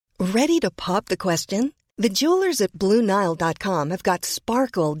Ready to pop the question? The jewelers at BlueNile.com have got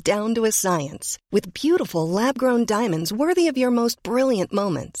sparkle down to a science with beautiful lab-grown diamonds worthy of your most brilliant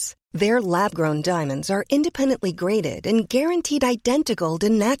moments. Their lab-grown diamonds are independently graded and guaranteed identical to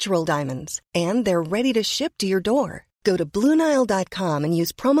natural diamonds, and they're ready to ship to your door. Go to BlueNile.com and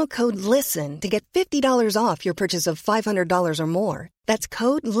use promo code LISTEN to get $50 off your purchase of $500 or more. That's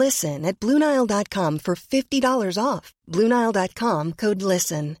code LISTEN at BlueNile.com for $50 off. BlueNile.com, code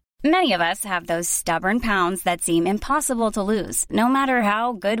LISTEN. Many of us have those stubborn pounds that seem impossible to lose, no matter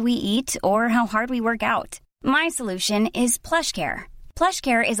how good we eat or how hard we work out. My solution is PlushCare.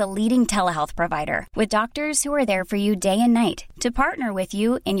 PlushCare is a leading telehealth provider with doctors who are there for you day and night to partner with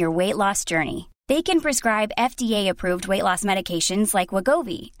you in your weight loss journey. They can prescribe FDA-approved weight loss medications like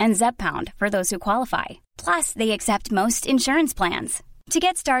Wegovy and Zepbound for those who qualify. Plus, they accept most insurance plans. To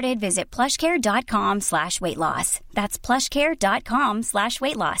get started, visit plushcare.com/weightloss. That's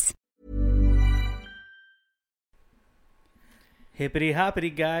plushcare.com/weightloss. Hippity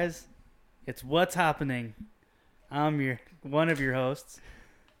hoppity, guys. It's What's Happening. I'm one of your hosts.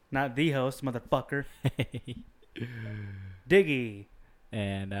 Not the host, motherfucker. Diggy.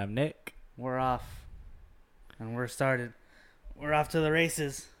 And I'm Nick. We're off. And we're started. We're off to the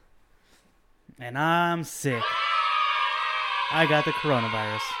races. And I'm sick. I got the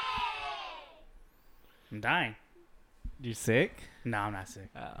coronavirus. I'm dying. You sick? No, I'm not sick.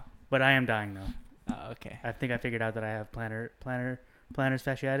 Oh. But I am dying, though. Oh, okay. I think I figured out that I have plantar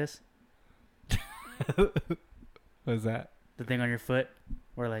fasciitis. What's that? The thing on your foot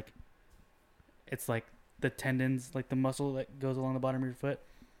where, like, it's like the tendons, like the muscle that goes along the bottom of your foot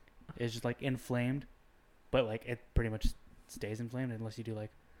is just, like, inflamed. But, like, it pretty much stays inflamed unless you do,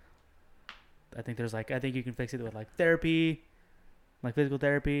 like, I think you can fix it with, like, therapy. Like physical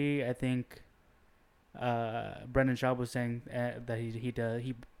therapy. I think Brendan Schaub was saying that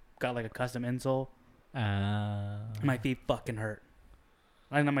he got like a custom insole. My feet fucking hurt.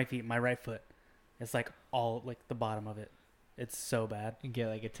 Not my feet, my right foot. It's like all like the bottom of it. It's so bad. You get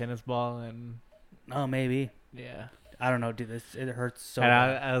like a tennis ball and oh able yeah. I don't know, dude. It hurts so and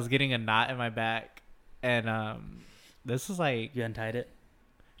bad. I was getting a knot in my back, and this is like you untied it.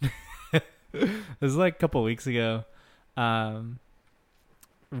 This is like a couple weeks ago.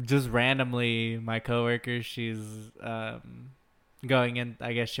 Just randomly, my coworker, she's going in.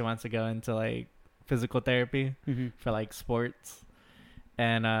 I guess she wants to go into like physical therapy for like sports,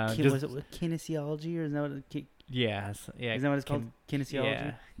 and was it with kinesiology or is that what yeah, is that what it's called?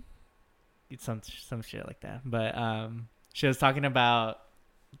 Kinesiology. Yeah, some shit like that. But she was talking about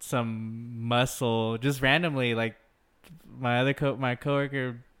some muscle just randomly. Like my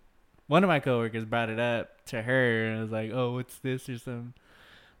coworker, one of my coworkers brought it up to her, and I was like, "Oh, what's this?" or something.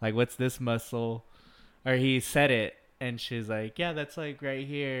 Like, what's this muscle? Or he said it, and she's like, yeah, that's like right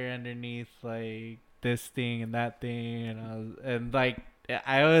here underneath like this thing and that thing. And I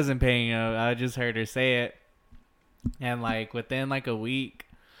wasn't paying, I just heard her say it. And like within like a week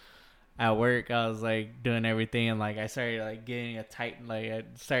at work, I was like doing everything, and like I started like getting I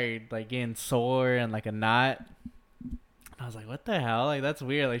started like getting sore and like a knot. I was like, what the hell? Like, that's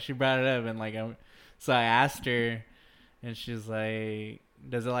weird. Like, she brought it up, and like so I asked her, and she's like,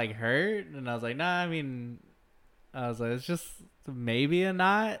 does it like hurt? And I was like, nah, I was like, it's just maybe a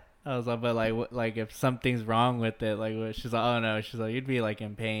knot. I was like, but like if something's wrong with it, like what? She's like, oh no, she's like, you'd be like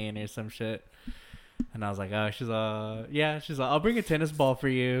in pain or some shit. And I was like, oh, she's like, I'll bring a tennis ball for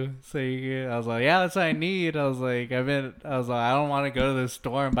you. So I was like, yeah, that's what I need. I was like, I don't want to go to the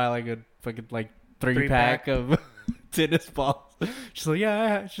store and buy like a fucking like three pack of tennis balls. She's like,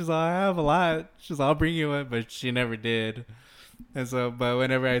 yeah, I have a lot. She's like, I'll bring you one, but she never did. And so, but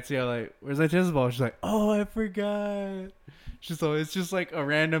whenever I see her, like, where's my tennis ball? She's like, oh, I forgot. She's like, it's just like a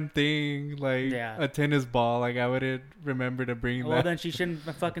random thing, like a tennis ball. Like, I wouldn't remember to bring that. Well, then she shouldn't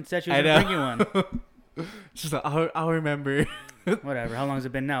have fucking said she was going to bring you one. She's like, I'll remember. Whatever. How long has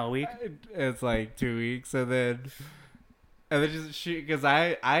it been now? A week? It's like 2 weeks. And then because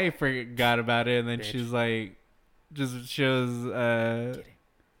I forgot about it. And then she's like, she was,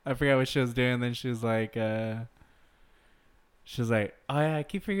 I forgot what she was doing. And then she was like, oh yeah, I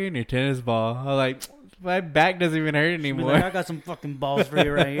keep forgetting your tennis ball. I was like, my back doesn't even hurt anymore. Like, I got some fucking balls for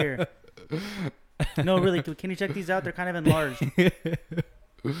you right here. No, really, can you check these out? They're kind of enlarged.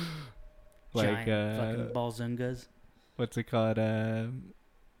 Like fucking balzungas. What's it called?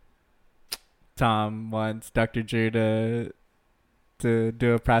 Tom wants Dr. Drew to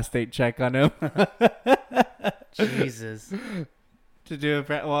do a prostate check on him. Jesus. To do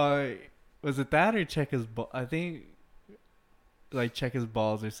was it that or check his ball? I think like check his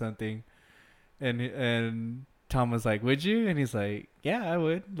balls or something. And Tom was like, "Would you?" And he's like, "Yeah, I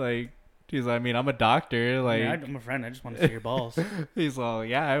would." Like, he's like, "I mean, I'm a doctor. Like, Yeah, I'm a friend. I just want to see your balls. he's all,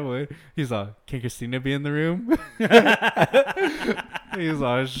 "Yeah, I would." He's all, "Can Christina be in the room?" He's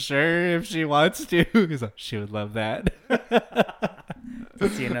all, "Sure, if she wants to." He's all, "She would love that."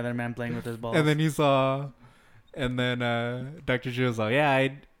 See another man playing with his balls. And then Dr. Drew was like,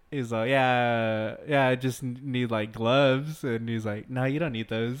 he's like, yeah, I just need like gloves. And he's like, "No, you don't need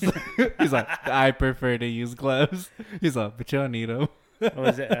those." He's like, "I prefer to use gloves." He's like, "But you don't need them." What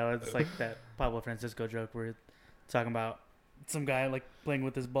was it? Oh, it's like that Pablo Francisco joke where you're talking about some guy like playing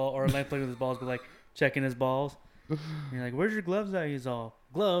with his ball, or like playing with his balls, but like checking his balls. And you're like, "Where's your gloves at?" He's all,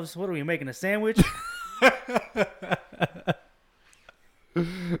 "Gloves? What are we making, a sandwich?"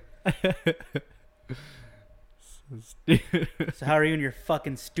 So how are you in your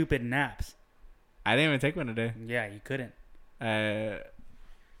fucking stupid naps? I didn't even take one today. Yeah, you couldn't. I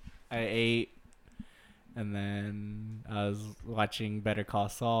ate, and then I was watching Better Call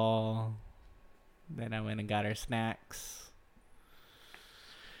Saul. Then I went and got our snacks.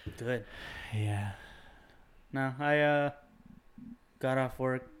 Good. Yeah. No, I got off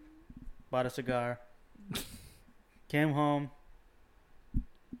work, bought a cigar, came home,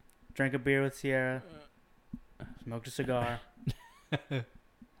 drank a beer with Sierra, smoked a cigar.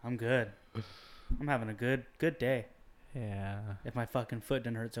 I'm good. I'm having a good day. Yeah. If my fucking foot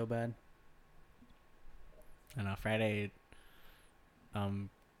didn't hurt so bad. And on Friday, I'm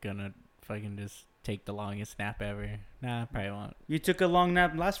gonna fucking just take the longest nap ever. Nah, I probably won't. You took a long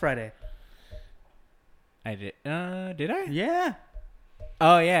nap last Friday. I did. Did I? Yeah.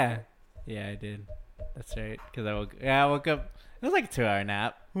 Oh yeah. Yeah, I did. That's right. Cause I woke up. It was like a 2-hour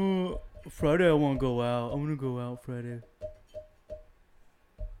nap. Friday I won't go out. I'm gonna go out Friday.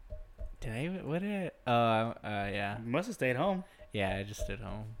 Did I? What did I? Yeah. You must have stayed home. Yeah, I just stayed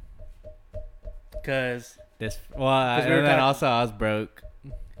home. Cause And we were then talking- also I was broke.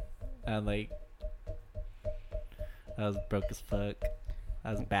 I was broke as fuck.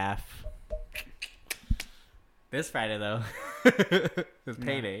 I was baff. This Friday though. It's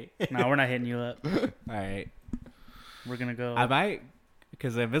payday. no, we're not hitting you up. All right. We're gonna go. I might,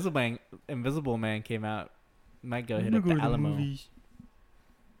 because Invisible Man came out. Might go hit up the Alamo. I'm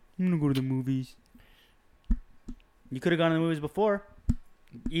gonna go to the movies. You could have gone to the movies before,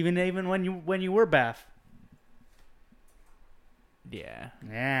 even when you were baff. Yeah.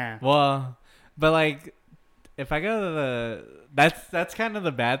 Yeah. Well, but like, if I go to that's kind of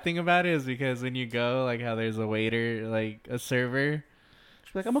the bad thing about it, is because when you go, like how there's a waiter, like a server.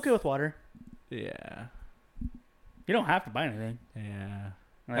 She's like, I'm okay with water. Yeah. You don't have to buy anything. Yeah.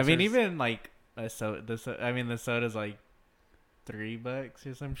 Unless I mean, there's- even like the soda's like $3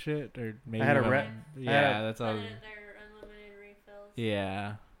 or some shit, or maybe. had a even- re- Yeah, that's all. They're unlimited refills.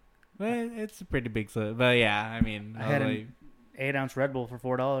 Yeah. Well, it's a pretty big soda, but yeah, I mean, I had like, 8-ounce Red Bull for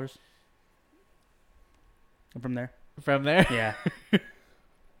 $4. I'm from there. from there. Yeah.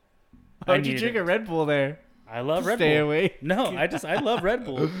 Why'd you needed drink it. a Red Bull there? I love Red Stay Bull. away. No, I love Red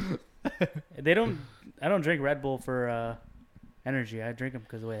Bull. I don't drink Red Bull for energy. I drink them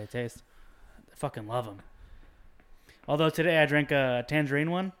because of the way they taste. I fucking love them. Although today I drank a tangerine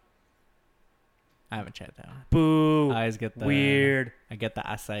one. I haven't tried that one. Boo. I always get the Weird. I get the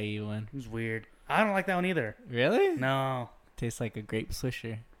acai one. It was weird. I don't like that one either. Really? No. Tastes like a grape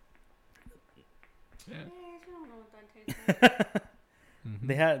swisher. Yeah, I don't know what that tastes like.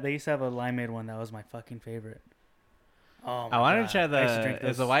 Mhm. They used to have a limeade one that was my fucking favorite. Oh my I wanted God. to try I used to drink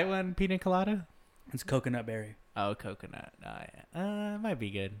is the those. white one pina colada? It's coconut berry. Oh, coconut. Oh, yeah. It might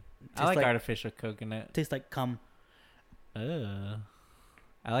be good. I Tastes like like- artificial coconut. Tastes like cum. I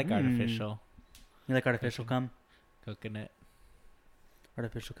like Mm. artificial You like artificial cum? coconut.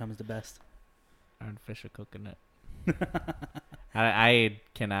 Artificial cum is the best. Artificial coconut. I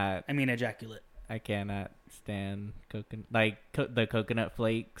cannot. I mean ejaculate. I cannot stand coconut. Like the coconut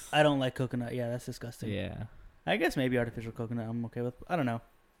flakes. I don't like coconut. Yeah, that's disgusting. Yeah. I guess maybe artificial coconut I'm okay with. I don't know.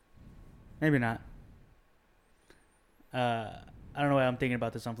 Maybe not. I don't know why I'm thinking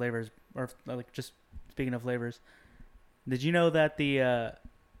about this on flavors, or like just speaking of flavors. Did you know that the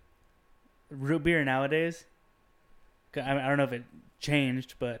root beer nowadays? I don't know if it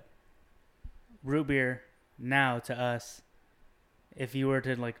changed, but root beer now to us, if you were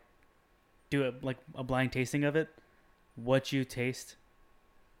to like do it like a blind tasting of it, what you taste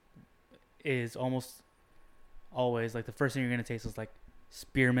is almost always like the first thing you're gonna taste is like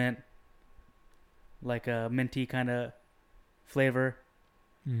spearmint, like a minty kind of flavor.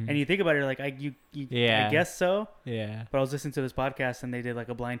 And you think about it, you're like, I Yeah. guess so. Yeah. But I was listening to this podcast and they did like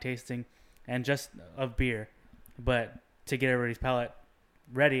a blind tasting and just of beer, but to get everybody's palate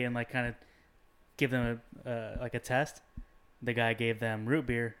ready and like kind of give them like a test. The guy gave them root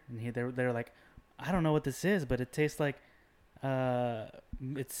beer, and they're like, I don't know what this is, but it tastes like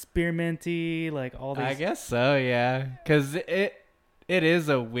it's spearminty, like all these. I guess so, yeah, because it is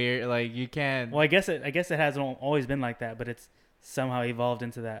a weird, like, you can't. Well, I guess it hasn't always been like that, but it's somehow evolved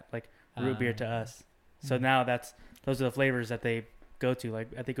into that, like root beer to us. So now those are the flavors that they go to. Like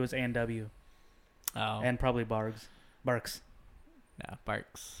I think it was A&W. Oh. And probably Barks. No,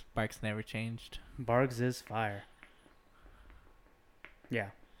 Barks never changed. Barks is fire. Yeah.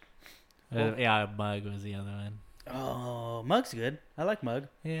 Yeah, Mug was the other one. Oh, Mug's good. I like Mug.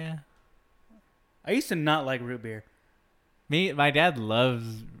 Yeah. I used to not like root beer. My dad loves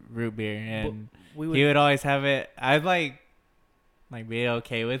root beer, and he would always have it. I'd like be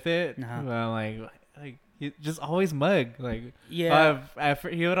okay with it, Uh-huh. but I'm like he just always Mug. Like, yeah.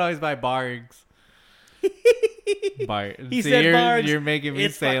 he would always buy Barks. He said Barks. You're making me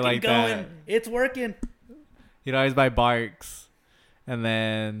It's say fucking like going. that. It's working. He'd always buy Barks, and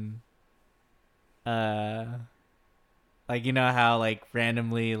then, like, you know how like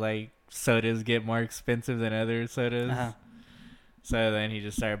randomly like sodas get more expensive than other sodas. Uh-huh. So then he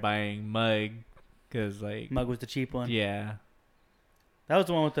just started buying Mug, because like Mug was the cheap one. Yeah. That was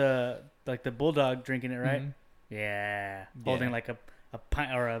the one with the bulldog drinking it, right? Mhm. Yeah. Holding Yeah. like a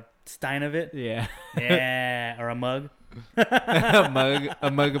pint or a stein of it. Yeah. Yeah. Or a mug. a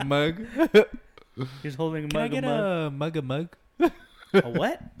mug. He's holding a Can I mug get of mug. a mug? A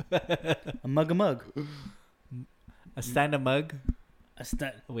what? A mug of mug. A stein of mug? A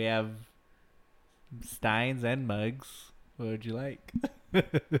stein. We have steins and mugs. What would you like?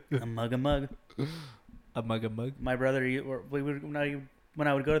 A mug of mug. A mug of mug? My brother, when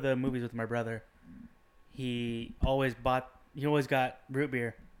I would go to the movies with my brother, he always got root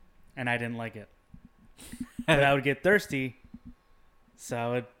beer, and I didn't like it. But I would get thirsty, so I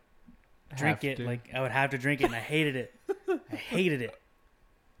would drink it. Like, I would have to drink it, and I hated it. I hated it.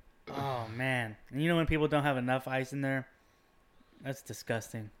 Oh, man. And you know when people don't have enough ice in there? That's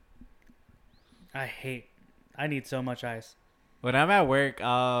disgusting. I need so much ice. When I'm at work,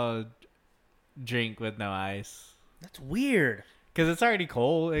 I'll drink with no ice. That's weird. Because it's already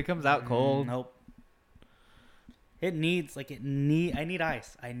cold. It comes out cold. Nope. I need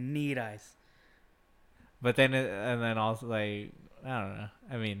ice. I need ice. But then, and then also, like, I don't know.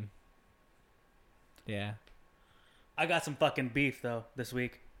 I mean, yeah. I got some fucking beef, though, this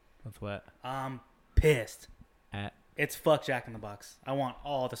week. That's what? I'm pissed. At It's fuck Jack in the Box. I want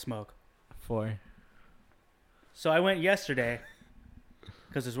all the smoke. 4. So I went yesterday,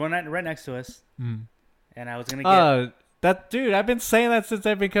 because there's one right next to us, Mm. and I was going to get... Dude, I've been saying that since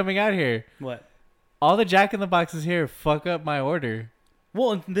I've been coming out here. What? All the Jack in the Boxes here fuck up my order.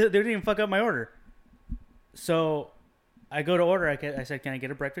 Well, they didn't even fuck up my order. So I go to order. I said, can I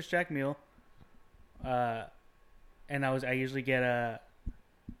get a breakfast Jack meal? And I usually get a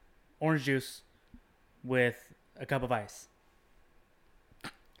orange juice with a cup of ice.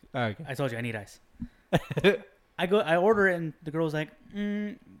 Okay. I told you I need ice. I order it, and the girl's like,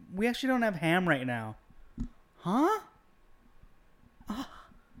 we actually don't have ham right now. Huh?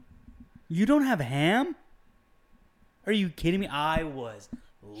 You don't have ham? Are you kidding me? I was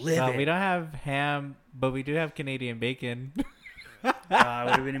livid. We don't have ham, but we do have Canadian bacon. I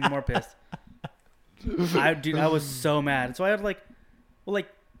would have been even more pissed. I was so mad. So I had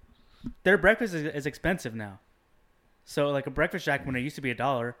their breakfast is expensive now. So like a breakfast Jack when it used to be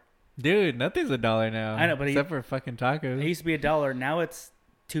 $1. Dude, nothing's $1 now. I know, but except for fucking tacos. It used to be $1. Now it's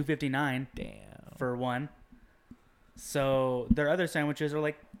 $2.59. Damn. For one. So their other sandwiches are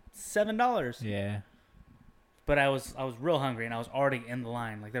like $7. Yeah. But I was real hungry, and I was already in the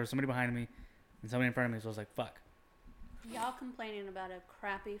line. Like there was somebody behind me and somebody in front of me, so I was like, fuck. Y'all complaining about a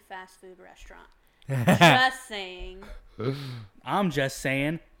crappy fast food restaurant. Just saying. I'm just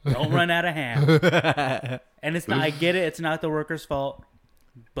saying, don't run out of ham. And it's not, I get it, it's not the worker's fault,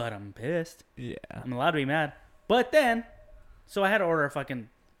 but I'm pissed. Yeah. I'm allowed to be mad. But then, so I had to order a fucking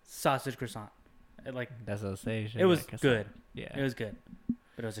sausage croissant. That's what I was saying. It was good. Yeah. It was good.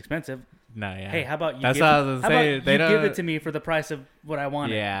 But it was expensive. No, yeah. Hey, how about you That's give what I was gonna say. They give it don't- to me for the price of what I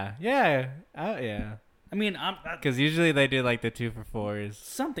wanted? Yeah. Yeah. Yeah. I mean, Because usually they do like the 2 for $4s.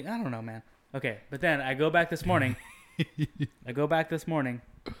 something. I don't know, man. Okay, but then I go back this morning. Can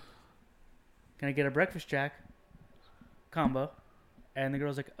I get a breakfast Jack combo? And the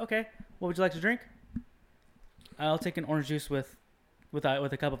girl's like, okay, what would you like to drink? I'll take an orange juice with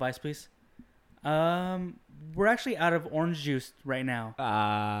a cup of ice, please. We're actually out of orange juice right now.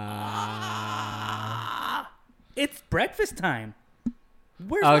 It's breakfast time.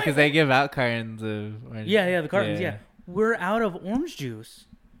 Where's my- because they give out cartons of orange. Yeah, the cartons, yeah. We're out of orange juice.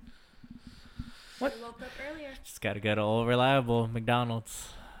 What? I woke up earlier. Just gotta go to old reliable McDonald's.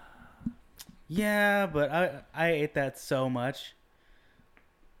 Yeah, but I ate that so much.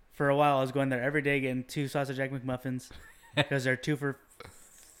 For a while, I was going there every day getting 2 sausage egg McMuffins because they're 2 for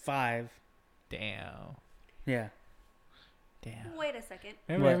 $5. Damn. Yeah. Damn. Wait a second.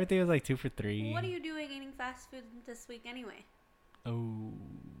 Remember What? everything was like 2 for $3. What are you doing eating fast food this week anyway? Oh.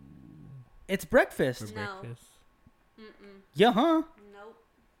 It's breakfast. For No. breakfast. Mm-mm. Yeah, huh? Nope.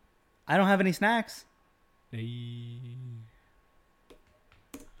 I don't have any snacks. Hey.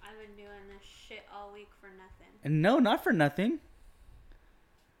 I've been doing this shit all week for nothing. And no, not for nothing.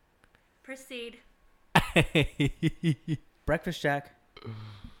 Proceed. Breakfast Jack.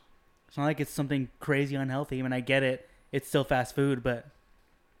 It's not like it's something crazy unhealthy. I mean, I get it. It's still fast food, but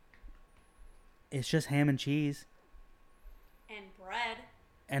it's just ham and cheese And bread.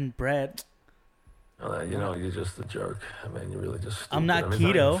 and bread. You're just a jerk. I mean, you're really just stupid. I'm not I mean, it's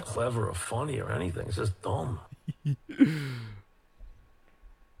keto. not even clever or funny or anything. It's just dumb.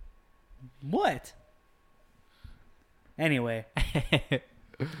 What? Anyway.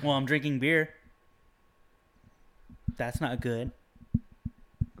 Well, I'm drinking beer. That's not good.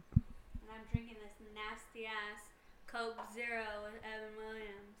 And I'm drinking this nasty ass Coke Zero with Evan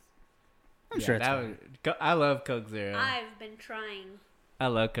Williams. I'm sure it's that fine. I love Coke Zero. I've been trying. I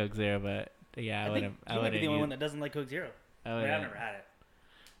love Coke Zero, but yeah, I I think wouldn't. you might be the only one that doesn't like Coke Zero. I I mean, wouldn't. I've never had it.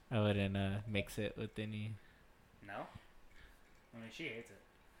 I wouldn't mix it with any. No? I mean, she hates it.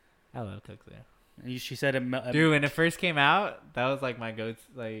 I love Coke Zero. She said it... Dude, when it first came out, that was like my go-to.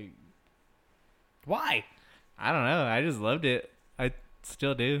 Like, Why? I don't know. I just loved it. I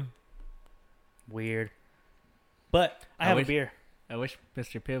still do. Weird. But I I have wish- a beer. I wish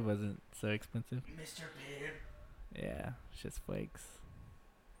Mr. Pibb wasn't so expensive. Mr. Pibb. Yeah, it's just flakes.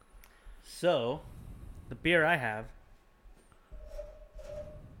 So, the beer I have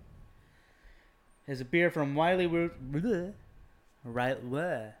is a beer from Wiley Roots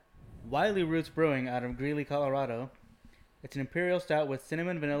Brewing out of Greeley, Colorado. It's an imperial stout with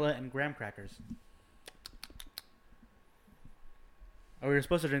cinnamon, vanilla, and graham crackers. Oh, we were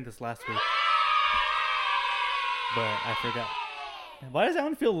supposed to drink this last week, but I forgot. Why does that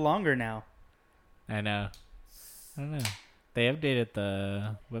one feel longer now? I know. I don't know. They updated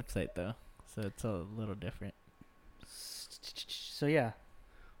the website though, so it's a little different. So yeah,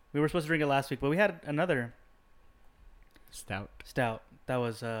 we were supposed to drink it last week, but we had another Stout. stout that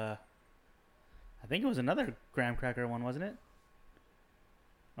was I think it was another graham cracker one, wasn't it?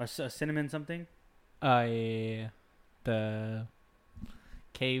 Or cinnamon something? Yeah. The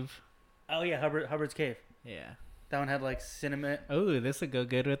cave. Oh yeah, Hubbard's Cave. Yeah. That one had like cinnamon. Oh, this would go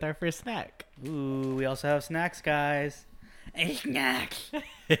good with our first snack. Ooh, we also have snacks, guys. A snack.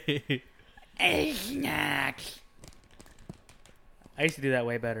 A snack. I used to do that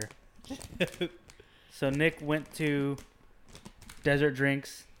way better. So Nick went to Desert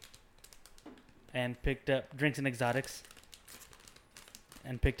Drinks and picked up Drinks and Exotics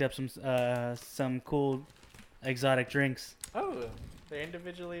and picked up some cool exotic drinks. Oh, they're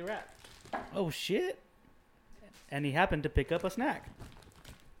individually wrapped. Oh shit. And he happened to pick up a snack.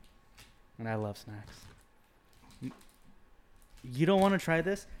 And I love snacks. You don't want to try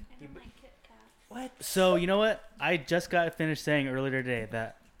this? I don't like Kit Kats. What? So, you know what? I just got finished saying earlier today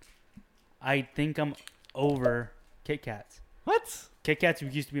that I think I'm over Kit Kats. What? Kit Kats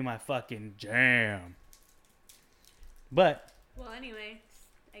used to be my fucking jam. But, Well, anyway,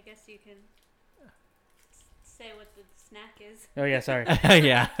 I guess you can say what the snack is. oh yeah, sorry.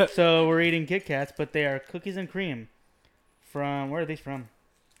 Yeah. So, we're eating Kit Kats, but they are cookies and cream. From, where are these from?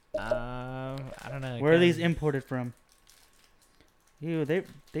 I don't know. Where are these imported from? Ew,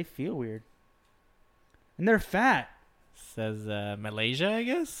 they feel weird. And they're fat. Says Malaysia, I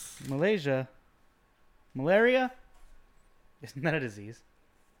guess. Malaysia. Malaria? Isn't that a disease?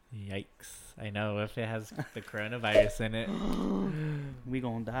 Yikes! I know if it has the coronavirus in it. We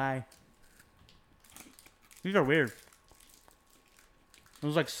gonna die. These are weird. It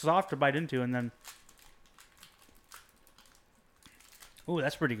was like soft to bite into and then... Ooh,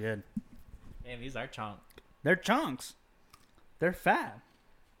 that's pretty good. Man, these are chunk. They're chunks. They're fat.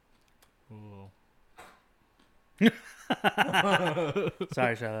 Ooh.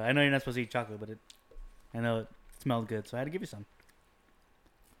 Sorry, Charlotte. I know you're not supposed to eat chocolate, but I know it smelled good, so I had to give you some.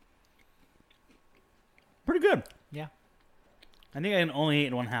 Pretty good. Yeah. I think I can only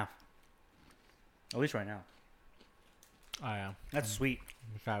eat one half. At least right now. Oh yeah. That's sweet.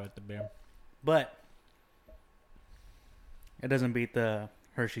 Try with the beer. But it doesn't beat the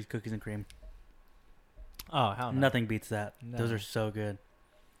Hershey's cookies and cream. Oh hell no. Nothing beats that. No. Those are so good.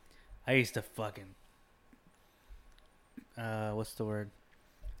 I used to fucking what's the word?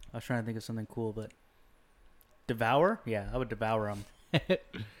 I was trying to think of something cool, but devour? Yeah, I would devour them.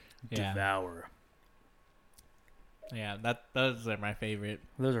 Yeah. Devour. Yeah, those are my favorite.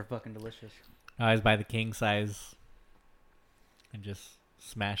 Those are fucking delicious. I always buy the king size and just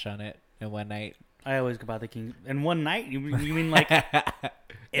smash on it in one night. I always go by the king. In one night? You mean like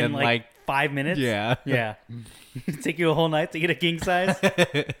in And, like 5 minutes? Yeah. Yeah. Take you a whole night to get a king size?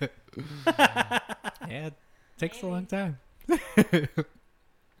 Yeah, it takes a long time.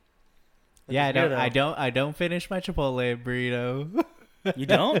 Yeah, I don't finish my Chipotle burrito. You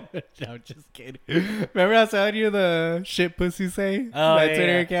don't? No, I'm just kidding. Remember I was telling you the shit pussy say? Oh, my yeah,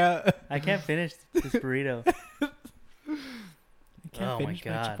 Twitter yeah. account. I can't finish this burrito. I can't Oh my finish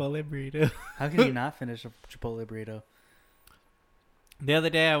my God. Chipotle burrito. How can you not finish a Chipotle burrito? The other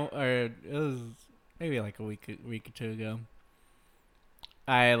day, or it was maybe like a week or two ago,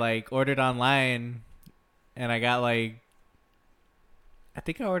 I like ordered online, and I got like, I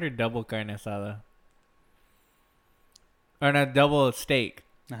think I ordered double carne asada, or not double steak,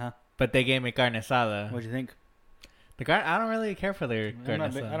 Uh-huh. but they gave me carne asada. What'd you think? The carne, I don't really care for their I'm carne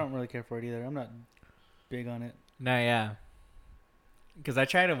not big, asada. I don't really care for it either. I'm not big on it. No, yeah, because I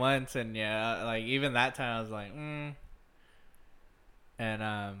tried it once, and yeah, like even that time I was like, and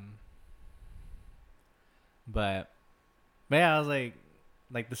but yeah, I was like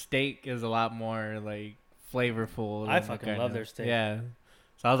the steak is a lot more like flavorful. I than the fucking carne. love their steak. Yeah,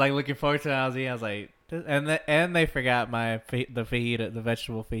 so I was like looking forward to it. I was like, and they forgot the fajita, the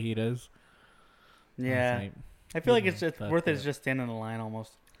vegetable fajitas. Yeah. I was I feel like it's Mhm. just worth it. It's just standing in the line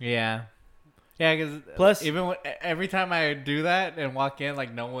almost. yeah, because Plus- even every time I do that and walk in,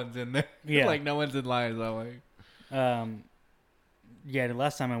 like no one's in there. Yeah. Like no one's in line. So I'm like, Yeah, the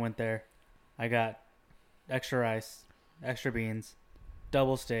last time I went there, I got extra rice, extra beans,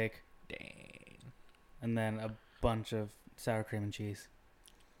 double steak, dang. and then a bunch of sour cream and cheese.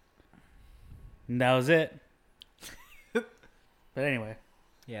 And that was it. But anyway,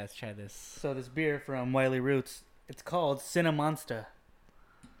 Yeah, let's try this. so this beer from Wiley Roots, it's called Cinemonsta.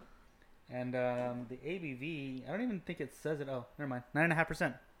 And the ABV, I don't even think it says it. Oh, never mind.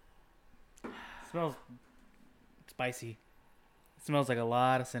 9.5%. Smells spicy. It smells like a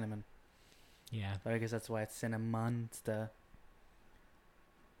lot of cinnamon. Yeah. But I guess that's why it's Cinemonsta.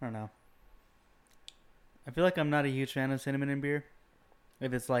 I don't know. I feel like I'm not a huge fan of cinnamon in beer.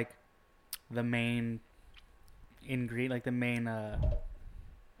 If it's like the main ingredient, like the main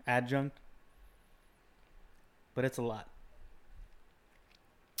adjunct. But it's a lot.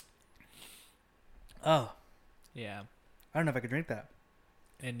 Oh, Yeah. I don't know if I could drink that.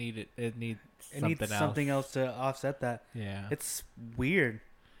 It needs It something needs else. something else to offset that. Yeah. It's weird.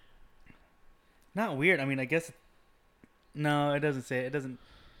 Not weird. I mean, I guess. No, it doesn't say. It doesn't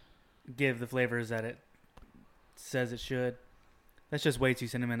give the flavors that it says it should. That's just way too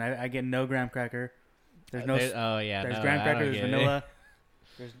cinnamon. I get no graham cracker. There's no. oh yeah. There's no, graham I cracker. don't There's get it. vanilla.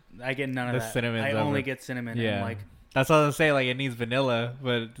 I get none of The that. cinnamon's I only over. get cinnamon. Yeah. And like That's what I was saying. Like it needs vanilla,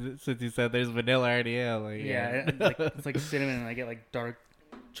 but since you said there's vanilla already, yeah. Like it's like cinnamon, and I get like dark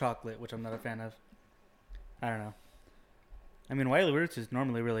chocolate, which I'm not a fan of. I don't know. I mean, Wiley Roots is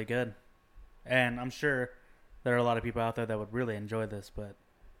normally really good, and I'm sure there are a lot of people out there that would really enjoy this, but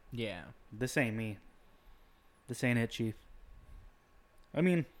yeah. this ain't me. This ain't it, Chief. I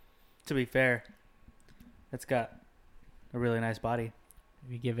mean, to be fair, it's got a really nice body.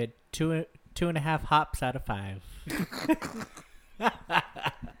 We give it 2.5 hops out of 5.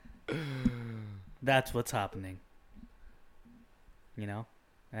 That's what's happening. You know?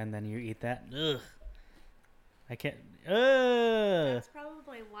 And then you eat that. Ugh. I can't. Ugh. That's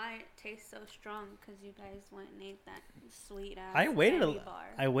probably why it tastes so strong, because you guys went and ate that sweet ass I waited candy bar.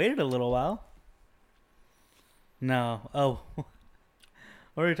 I waited a little while. No. Oh.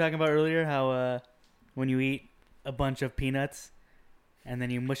 What were we talking about earlier? How when you eat a bunch of peanuts and then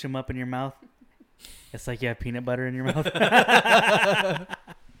you mush them up in your mouth, it's like you have peanut butter in your mouth.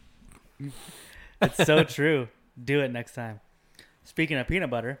 It's so true. Do it next time. Speaking of peanut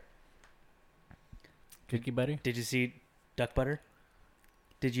butter, Cookie butter? did you see duck butter?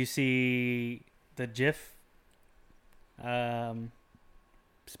 Did you see the Jif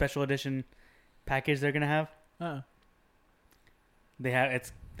special edition package they're gonna have? Oh.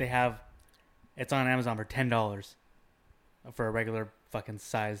 It's on Amazon for $10 for a regular fucking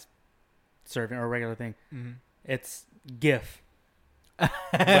size serving or a regular thing. Mm-hmm. It's GIF, but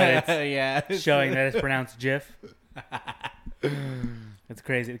it's yeah. showing that it's pronounced Jif. It's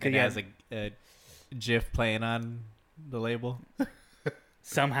crazy. It has a GIF playing on the label.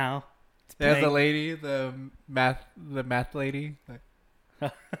 Somehow it's There's the playing- lady, the math lady.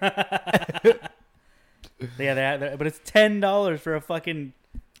 Yeah, but it's $10 for a fucking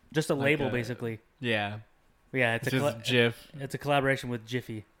Just a Like label, a- basically. Yeah. Yeah, it's It's a just colla- Jif. it's a collaboration with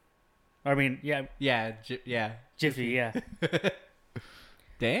Jiffy. I mean, yeah, Yeah. Yeah. Jiffy. Yeah.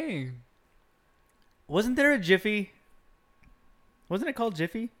 Dang. Wasn't there a Jiffy? Wasn't it called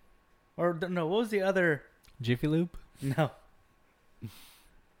Jiffy? Or no? What was the other? Jiffy Lube. No.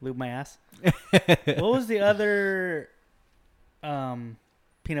 Lube my ass. What was the other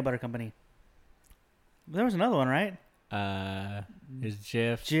peanut butter company? There was another one, right? There's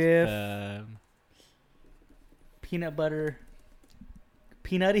Jif. Jif. Peanut butter.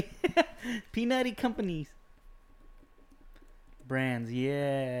 Peanutty. Peanutty companies. Brands,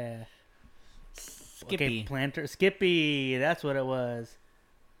 yeah. Skippy. Okay, Planter. Skippy. That's what it was.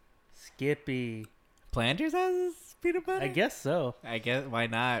 Skippy. Planters has peanut butter. I guess so. I guess why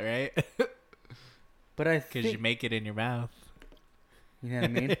not, right? But I Because think... you make it in your mouth. You know what I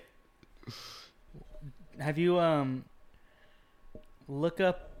mean? Have you look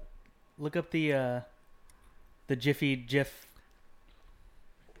up the Jiffy Jif,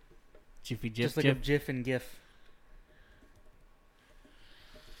 Jiffy Jif. just look up Jif and GIF.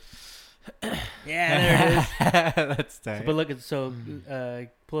 Yeah, there it is. That's tight. But look at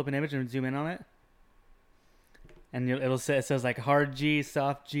pull up an image and zoom in on it, and it'll say, it says like hard G,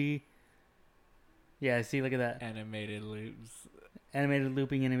 soft G. Yeah, see, look at that. Animated loops. Animated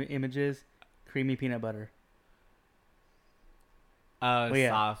looping images, creamy peanut butter. Oh, Well, yeah.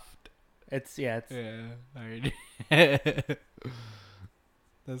 soft. It's Yeah, alright.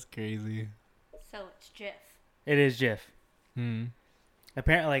 That's crazy. So it's Jif. it is Jif. Hmm.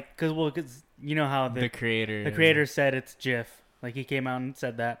 Apparently, because you know how The creator. the creator said it's Jif. Like he came out and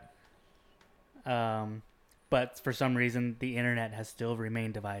said that. But for some reason, the internet has still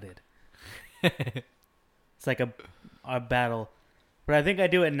remained divided. It's like a battle. But I think I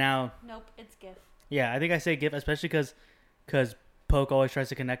do it now. Nope, it's GIF. Yeah, I think I say GIF, especially because Poke always tries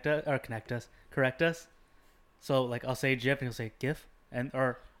to correct us. So like I'll say GIF and he'll say GIF,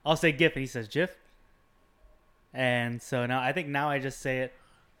 or I'll say GIF and he says GIF. And so now I think I just say it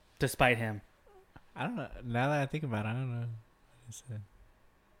to spite him. I don't know. Now that I think about it, I don't know.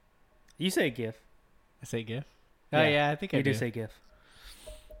 You say GIF. I say GIF. Oh yeah, I think I you do do. say GIF.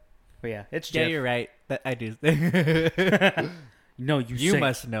 But yeah, it's Yeah, GIF. you're right. That I do. No, You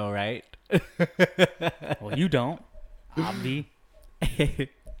must know, right? Well, you don't. Obvi. Give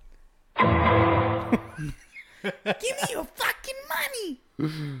me your fucking money.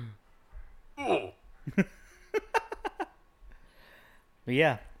 But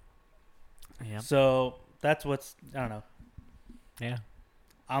yeah. Yeah. So that's what's, I don't know. Yeah.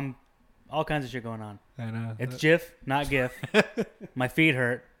 All kinds of shit going on. I know. It's GIF, not GIF. My feet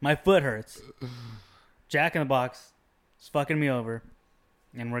hurt. My foot hurts. Jack in the Box is fucking me over,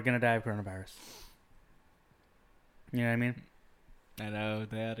 and we're gonna die of coronavirus. You know what I mean? I know.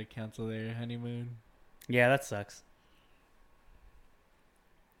 They had to cancel their honeymoon. Yeah, that sucks.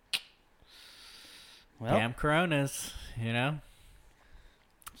 Well, Damn Coronas, you know?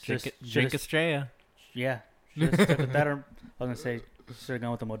 Drink Estrella. Yeah. Should have stuck with that, or I was gonna say should have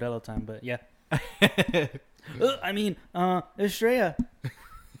gone with the Modelo time, but yeah. Estrella.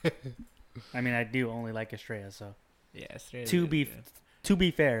 I mean, I do only like Estrella, so Yeah, Estrella. to be fair,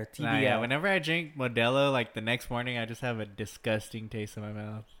 TBL. Nah, yeah, whenever I drink Modelo, like the next morning, I just have a disgusting taste in my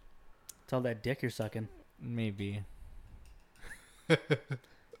mouth. It's all that dick you're sucking. Maybe. You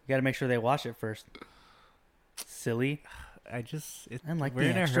got to make sure they wash it first. Silly. And like we're the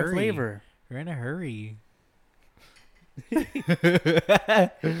in a extra hurry. flavor. We're in a hurry.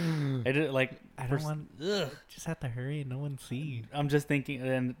 I did like. I for- don't want. Ugh. Just have to hurry and no one see. I'm just thinking,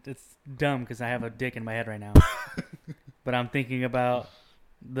 and it's dumb because I have a dick in my head right now. But I'm thinking about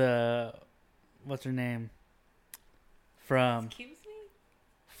what's her name? From Excuse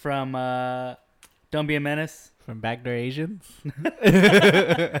me? Don't Be a Menace. From Backdoor Asians?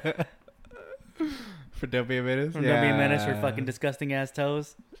 For Don't Be a Menace? From Don't Be a Menace, her fucking disgusting ass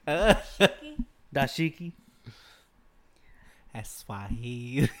toes. Shiki? Dashiki. That's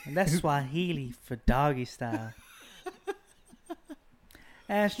Swahili. And that's Swahili for doggy style.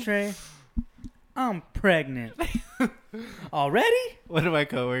 Ashtray. I'm pregnant. Already? One of my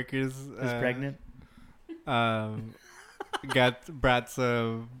coworkers Is pregnant. brought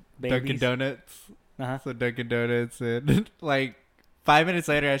some Dunkin' Babies. Donuts. Uh-huh. So Dunkin' Donuts, and like 5 minutes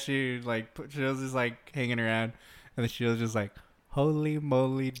later, as she was just like hanging around, and then she was just like, "Holy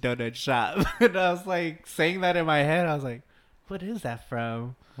moly, donut shop!" And I was like saying that in my head. I was like, "What is that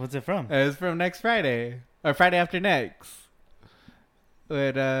from?" What's it from? It's from next Friday or Friday after next.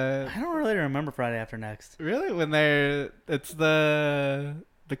 But I don't really remember Friday After Next. really, it's the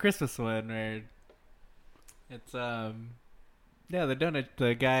Christmas one where it's Yeah,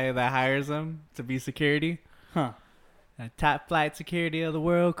 the guy that hires him to be security. Huh. Top flight security of the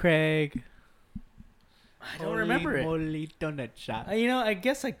world, Craig. I don't remember it. Holy donut shop. I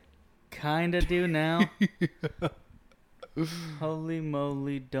guess I kind of do now. Holy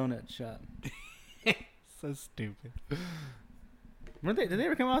moly donut shop. So stupid. Did they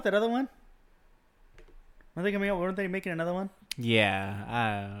ever come out with that other one? Weren't they making another one?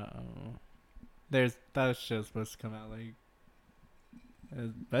 Yeah, that show's supposed to come out like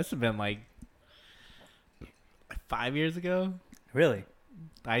it must have been like 5 years ago. Really?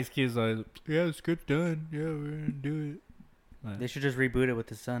 Ice Cube's like, yeah, it's good done. Yeah, we're gonna do it. But, They should just reboot it with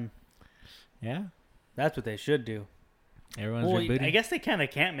the son. yeah, That's what they should do. everyone's Well, rebooting. I guess they kind of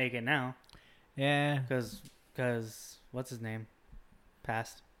can't make it now Yeah. because what's his name?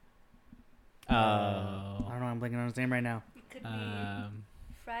 Passed. Oh. I don't know. I'm blanking on his name right now. It could be Um.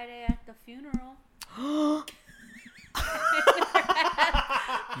 Friday at the funeral.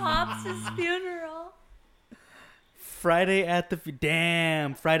 Pops' funeral. Friday at the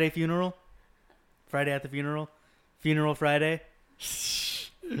damn Friday funeral. Friday at the funeral. Funeral Friday.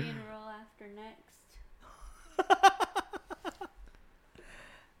 Funeral after next.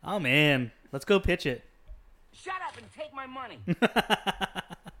 Oh man, let's go pitch it. Shut up and take my money.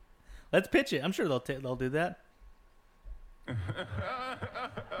 Let's pitch it. I'm sure they'll do that. I'm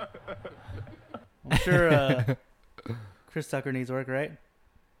sure Chris Tucker needs work, right?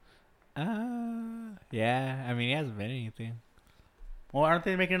 Yeah. I mean, he hasn't been anything. Well, aren't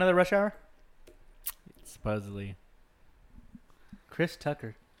they making another Rush Hour? Supposedly. Chris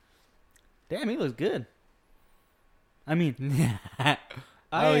Tucker. Damn, he looks good. I mean, Oh,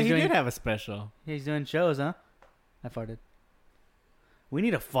 Oh, yeah, he's he doing- did have a special. he's doing shows, huh? I farted. We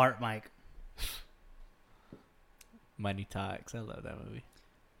need a fart mic. Money Talks. I love that movie.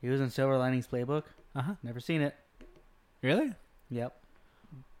 He was in Silver Linings Playbook. Uh-huh. Never seen it. Really? Yep.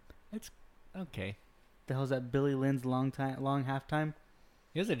 Okay. The hell's that? Billy Lynn's long halftime.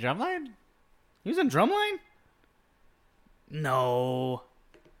 He was a drumline? He was in Drumline. No.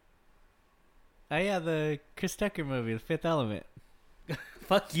 Oh, yeah, the Chris Tucker movie, The Fifth Element.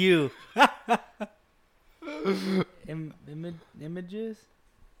 Fuck you. Images.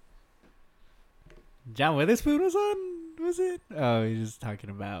 John Witherspoon was on, was it? Oh, he's just talking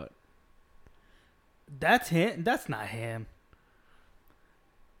about. That's him. That's not him.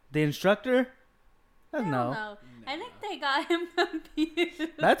 The instructor. That's Hell no. no. I think they got him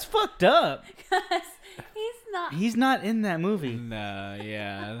confused. That's fucked up. Because he's not. He's not in that movie. No,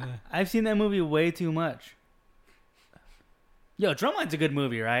 yeah. I've seen that movie way too much. Yo, Drumline's a good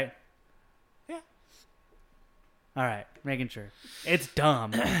movie, right? Yeah. All right, making sure. It's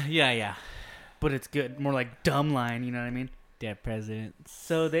dumb, yeah. but it's good. More like dumb line, you know what I mean? Dead presidents.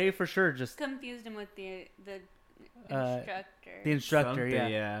 So they for sure just Confused him with the Uh, instructor. the instructor, Something, yeah.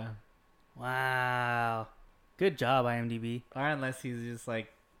 yeah. Wow. Good job, IMDb. Or unless he's just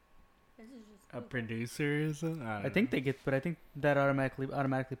like This is just a Google. producer or something. I think they get, but I think that automatically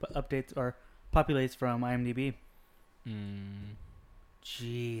updates or populates from IMDb.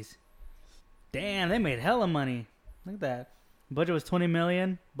 Jeez. Damn, they made hella money. Look at that. Budget was 20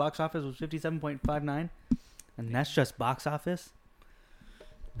 million. Box office was 57.59. And that's just box office.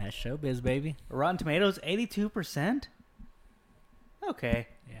 That's showbiz, baby. Rotten Tomatoes, 82%. Okay.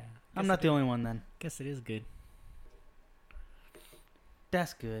 Yeah. I'm not the only one then. Guess it is good.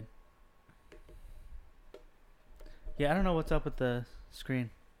 That's good. Yeah, I don't know what's up with the screen.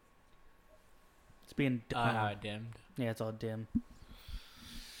 It's being Dimmed. yeah, it's all dim.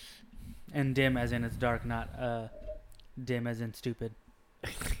 And dim as in it's dark, not dim as in stupid.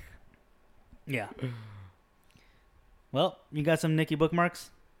 Yeah. Well, you got some Nikki bookmarks?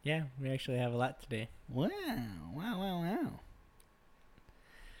 Yeah, we actually have a lot today. Wow.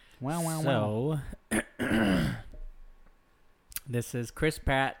 Wow. So, this is Chris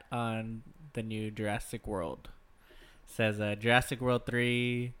Pratt on the new Jurassic World. Says Jurassic World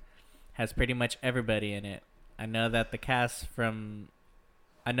 3 has pretty much everybody in it. I know that all the cast from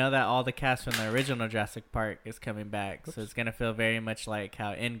the original Jurassic Park is coming back. So it's going to feel very much like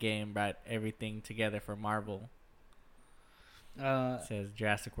how Endgame brought everything together for Marvel. It says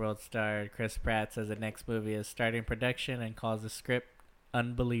Jurassic World star Chris Pratt says the next movie is starting production and calls the script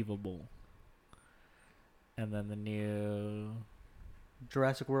unbelievable. And then the new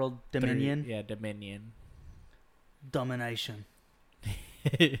Jurassic World Dominion. Dominion. Domination.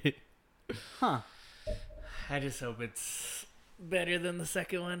 Huh. I just hope it's better than the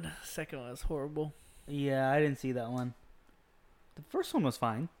second one. Second one was horrible. Yeah, I didn't see that one. The first one was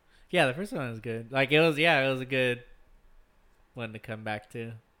fine. Yeah, the first one was good. Like it was a good one to come back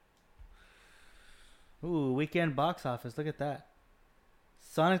to. Ooh, weekend box office. Look at that.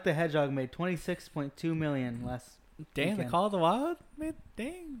 Sonic the Hedgehog made $26.2 million last. Dang, the weekend. Call of the Wild, man.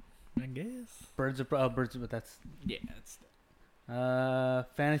 Dang, I guess. Birds of but that's Yeah, it's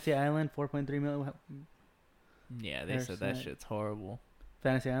Fantasy Island 4.3 million. yeah. They said that Parasite. shit's horrible.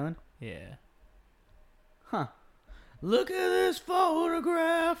 Fantasy Island. Yeah. Huh. Look at this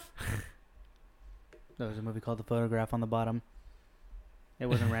photograph. There was a movie called The Photograph on the bottom. It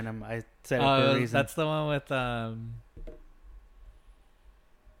wasn't random. I said it for a reason. That's the one with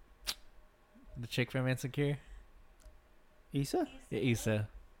the chick from Insecure. Issa? Yeah,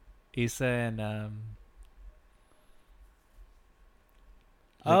 Issa and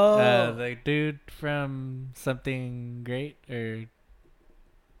the dude from Something Great or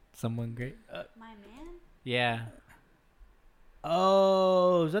Someone Great. My man? Yeah.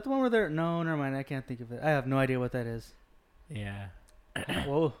 Oh, is that the one where they're... No, never mind. I can't think of it. I have no idea what that is. Yeah.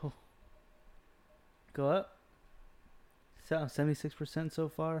 Whoa. Go up. 76% so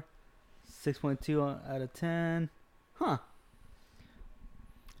far. 6.2 out of 10. Huh.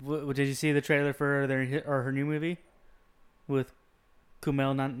 Did you see the trailer for her new movie with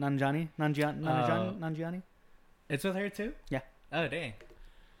Kumail Nanjiani? It's with her too? Yeah. Oh dang.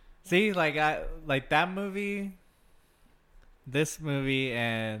 See, like I like that movie, this movie,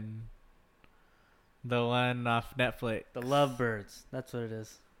 and the one off Netflix. The Lovebirds. That's what it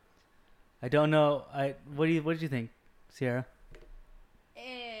is. I don't know. What did you think, Sierra?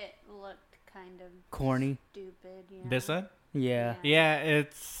 It looked kind of Corny. stupid. Yeah. This one? Yeah. Yeah,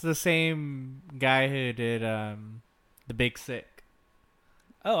 it's the same guy who did The Big Sick.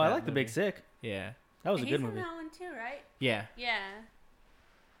 Oh, I That like The Big movie. Sick. Yeah. That was a He's good in movie. that one too, right? Yeah. Yeah.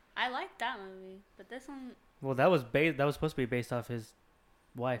 I liked that movie, but this one, Well, that was supposed to be based off his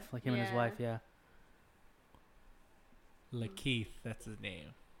wife, like him and his Yeah. wife. Yeah. Lakeith, that's his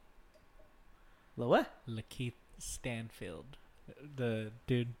name. What? Lakeith Stanfield. The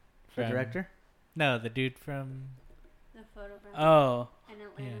dude The from... director? No, the dude from... the photograph Oh. in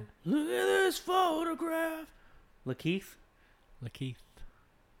Atlanta. Look at this photograph. Lakeith? Lakeith.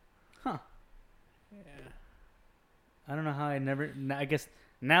 Huh. Yeah. I don't know how I guess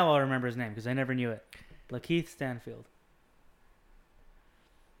now I'll remember his name because I never knew it. Lakeith Stanfield.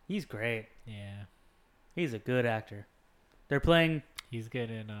 He's great. Yeah. He's a good actor. They're playing He's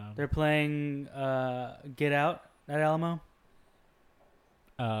good in... Get Out at Alamo.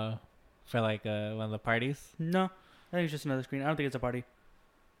 for like one of the parties. No. I think it's just another screening. I don't think it's a party.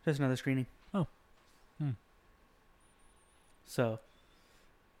 Just another screening. Oh. Hmm. So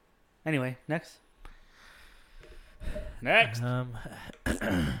anyway, next. Next.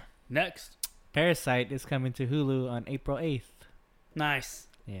 Next. Parasite is coming to Hulu on April 8th. Nice.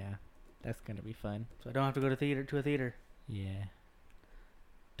 Yeah. That's going to be fun. So I don't have to go to a theater. Yeah.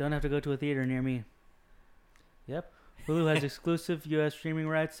 Don't have to go to a theater near me. Yep. Hulu has exclusive U.S. streaming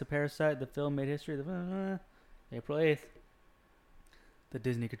rights to Parasite. The film made history. April 8th. The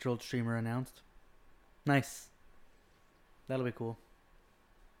Disney-controlled streamer announced. Nice. That'll be cool.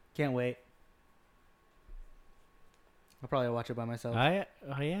 Can't wait. I'll probably watch it by myself.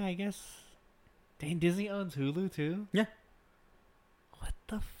 Oh yeah, I guess. Dang, Disney owns Hulu too? Yeah. What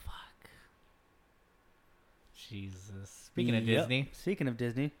the fuck? Jesus. Speaking of Yep. Disney, Speaking of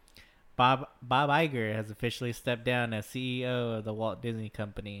Disney. Bob Iger has officially stepped down as CEO of the Walt Disney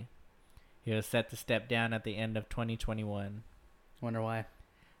Company. He was set to step down at the end of 2021. Wonder why.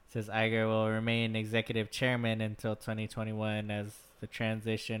 Says Iger will remain executive chairman until 2021 as the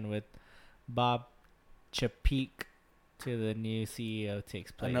transition with Bob Chapek to the new CEO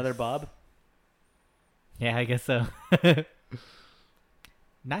takes place. Another Bob? Yeah, I guess so.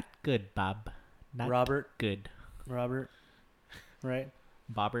 Not good, Bob. Not Robert. good. Robert. Right?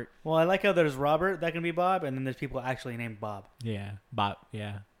 Bobbert. Well, I like how there's Robert that can be Bob, and then there's people actually named Bob. Yeah. Bob.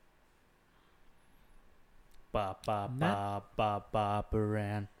 Yeah. Bob, Bob, Not- Bob, Bob,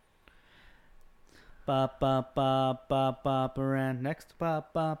 Baran. Bob, Bob, Bob, Bob, Bob, Baran. Next, Bob,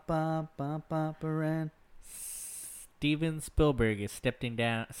 Bob, Bob, Bob, Bob, Baran. Steven Spielberg is stepping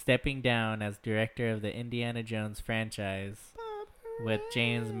down as director of the Indiana Jones franchise, with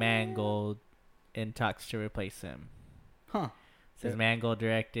James Mangold in talks to replace him. Huh. Says Mangold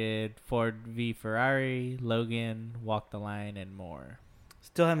directed Ford v Ferrari, Logan, Walk the Line, and more.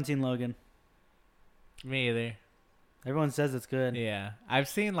 Still haven't seen Logan. Me either. Everyone says it's good. Yeah, I've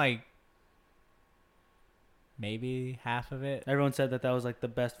seen like maybe half of it. Everyone said that was like the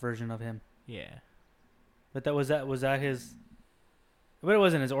best version of him. Yeah. But was that his? But it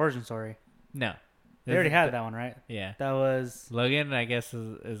wasn't his origin story. No. They already had that one, right? Yeah. That was. Logan, I guess,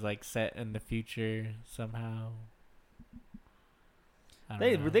 is like set in the future somehow. I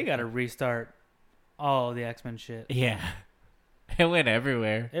don't know. They got to restart all the X-Men shit. Yeah. It went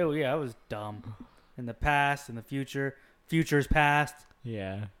everywhere. It was dumb. In the past, in the future, future's past.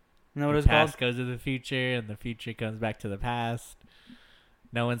 Yeah. You know what The it's past called? goes to the future, and the future comes back to the past.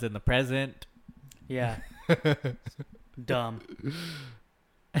 No one's in the present. Yeah. Dumb.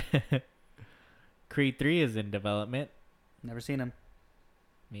 Creed 3 is in development. Never seen him.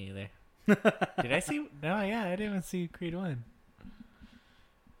 Me either. Did I see? No, yeah, I didn't even see Creed 1.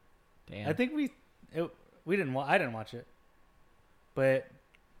 Damn. I think we didn't. I didn't watch it, but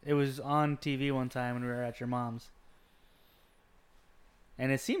it was on TV one time when we were at your mom's,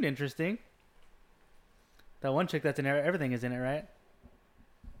 and it seemed interesting. That one chick that's in there, everything is in it, right?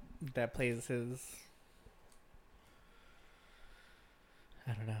 that plays his.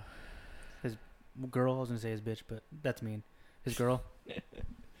 I don't know. Girl, I was gonna say his bitch, but that's mean. His girl.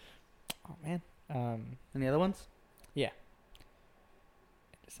 Oh man. Any other ones? Yeah.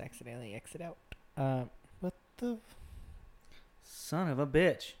 I just accidentally exit out. What the? Son of a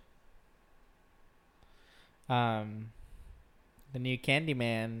bitch. The new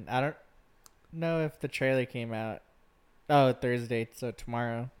Candyman. I don't know if the trailer came out. Oh, Thursday, so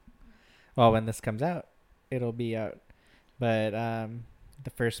tomorrow. Well, when this comes out, it'll be out. But the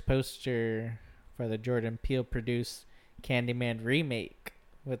first poster for the Jordan Peele produced Candyman remake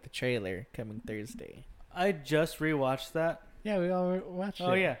with the trailer coming Thursday. I just rewatched that. Yeah, we all watched it.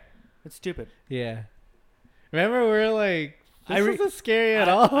 Oh yeah, it's stupid. Yeah. Remember, we were like, this I isn't scary at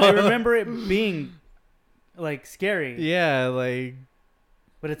all. I remember it being like scary. Yeah, like.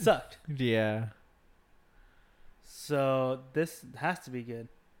 But it sucked. Yeah. So this has to be good.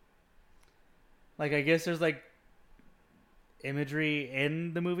 Like, I guess there's like imagery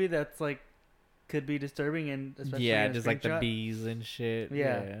in the movie that's like could be disturbing, and especially Yeah, in a just like the screenshot bees and shit.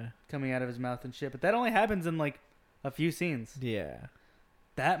 Yeah. coming out of his mouth and shit. But that only happens in like a few scenes. Yeah.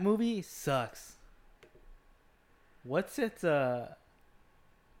 That movie sucks. What's it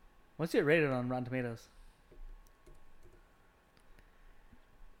rated on Rotten Tomatoes?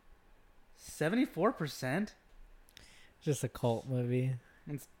 74%? Just a cult movie.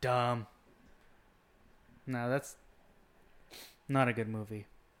 It's dumb. No, that's not a good movie.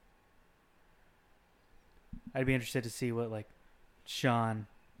 I'd be interested to see what like Sean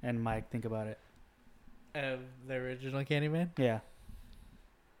and Mike think about it. The original Candyman? Yeah.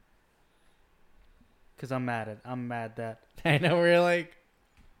 Cause I'm mad that I know, we're like,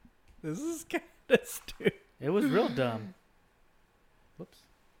 this is kind of stupid. it was real dumb. Whoops.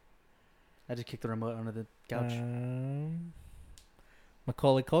 I just kicked the remote under the couch.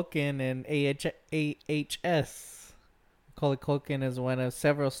 Macaulay Culkin and AHS. Macaulay Culkin is one of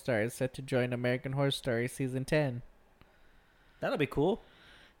several stars set to join American Horror Story Season 10. That'll be cool.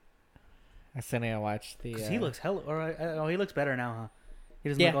 I sent I watched the... Cause he looks hella... Oh, he looks better now, huh? He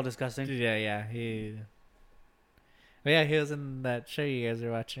doesn't Yeah. look all disgusting. Yeah. But yeah, he was in that show you guys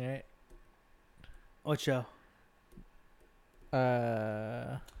were watching, right? What show?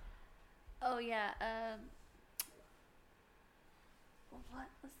 Oh yeah. What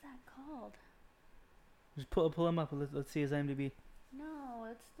was that called? Just pull him up. Let's see his IMDb. No,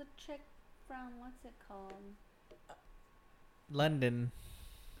 it's the chick from what's it called? London.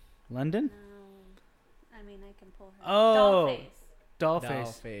 London? No, I mean I can pull her. Oh, Dollface.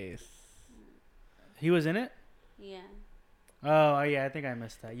 Dollface. He was in it? Yeah. Oh, yeah. I think I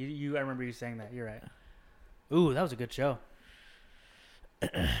missed that. I remember you saying that. You're right. Ooh, that was a good show.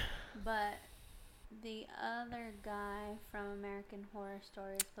 But the other guy from American Horror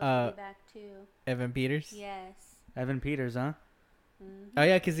Story is supposed to be back too. Evan Peters? Yes. Evan Peters, huh? Mm-hmm. Oh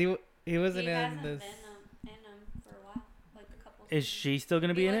yeah, because he wasn't He in hasn't this. been in them for a while, like a couple. Is seasons. she still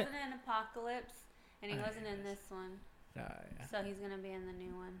gonna be in it? He wasn't in Apocalypse, and he wasn't in this one, Oh, yeah. so he's gonna be in the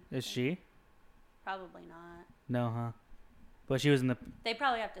new one. Is she? Probably not. No, huh? But she was in the. They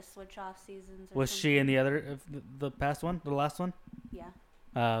probably have to switch off seasons. Or Was she in the other, the past one, the last one? Yeah.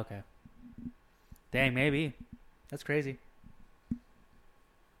 Oh, okay. Dang, maybe. That's crazy.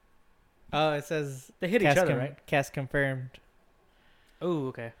 Oh, it says They hit each other, right? Cast confirmed. Oh,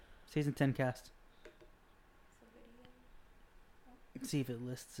 okay. Season 10 cast. Let's see if it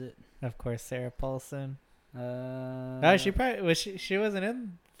lists it. Of course, Sarah Paulson. Oh, Oh, she probably was. She wasn't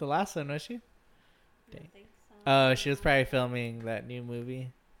in the last one, was she? I don't think so. Oh, she was probably filming that new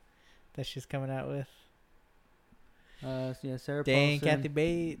movie that she's coming out with. yeah, Sarah Dang, Paulson, Kathy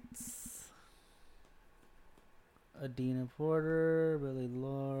Bates. Adina Porter, Billy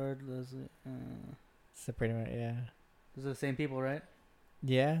Lord, Leslie. So pretty much, yeah. Those are the same people, right?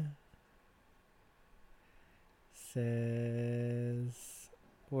 Yeah. Says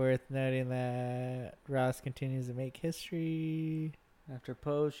worth noting that Ross continues to make history. After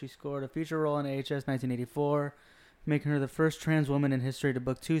Pose, she scored a feature role in AHS 1984, making her the first trans woman in history to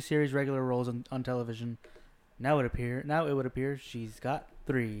book 2 series regular roles on television. Now it would appear she's got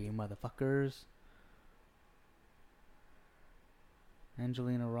 3 motherfuckers.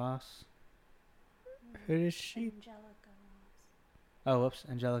 Angelina Ross. Who is she? Angelica Ross. Oh, whoops,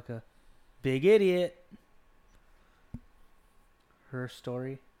 Angelica. Big idiot. Her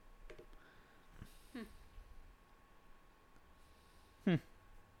story.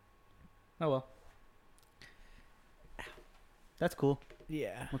 Oh well. That's cool.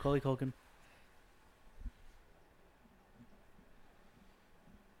 Yeah. Macaulay Culkin.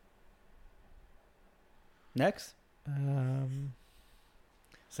 Next.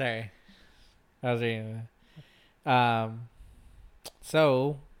 Sorry, I was reading.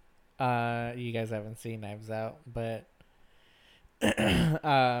 So, you guys haven't seen Knives Out, but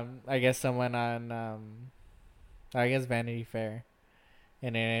I guess someone on I guess Vanity Fair,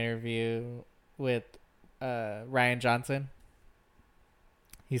 in an interview with Ryan Johnson,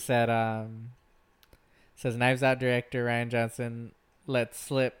 he said says Knives Out director Ryan Johnson let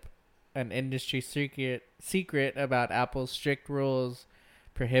slip an industry secret about Apple's strict rules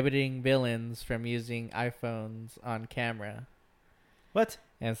prohibiting villains from using iPhones on camera. What?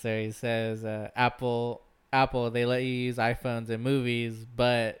 And so he says Apple they let you use iPhones in movies,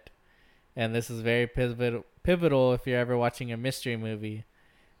 but, and this is very pivotal if you're ever watching a mystery movie,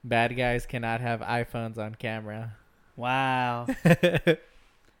 bad guys cannot have iPhones on camera. Wow.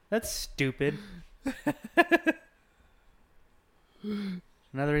 That's stupid.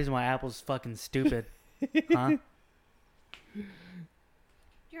 Another reason why Apple's fucking stupid. Huh?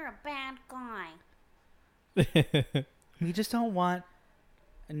 You're a bad guy. We just don't want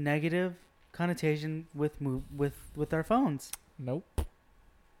a negative connotation with our phones. Nope.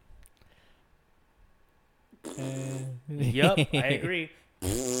 Yup, I agree.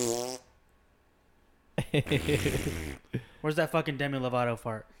 Where's that fucking Demi Lovato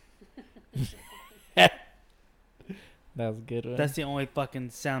fart? That was a good one. That's the only fucking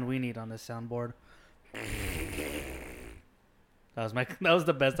sound we need on this soundboard. That was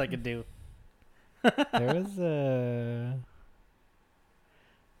the best I could do. There was a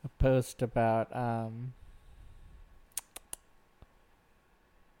post about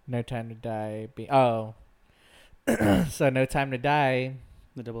No Time to Die. So No Time to Die.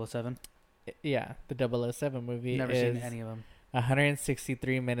 The 007. Yeah, the 007 movie. Never is seen any of them.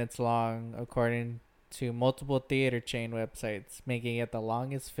 163 minutes long, according to multiple theater chain websites, making it the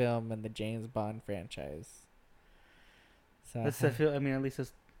longest film in the James Bond franchise. So That's the feel. I mean, at least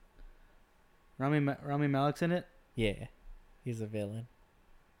it's Rami Malek's in it. yeah, he's a villain.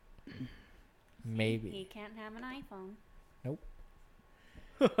 He Maybe. can't have an iPhone.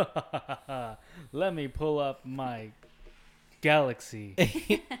 Let me pull up my Galaxy.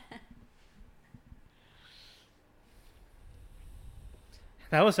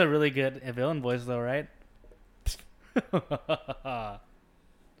 That was a really good villain voice, though, right?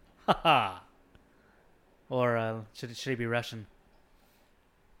 Or should he be Russian?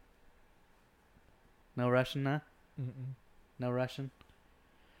 No Russian, nah? Mm-mm. No Russian.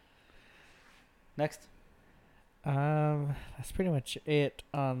 Next. That's pretty much it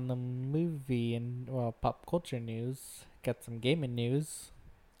on the movie and pop culture news. Got some gaming news.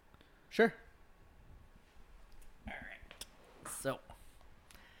 Sure. So,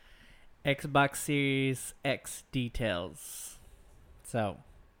 Xbox Series X details. So,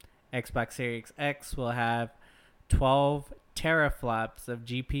 Xbox Series X will have 12 teraflops of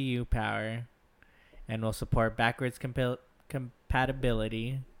GPU power and will support backwards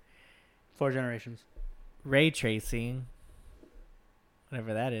compatibility, 4 generations. ray tracing,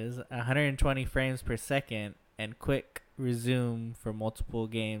 whatever that is, 120 frames per second, and quick resume for multiple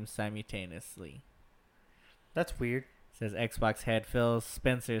games simultaneously. That's weird. Says Xbox head Phil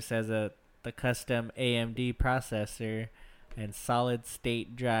Spencer says that the custom AMD processor and solid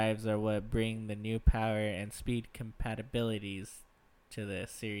state drives are what bring the new power and speed compatibilities to the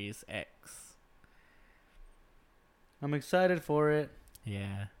Series X. I'm excited for it.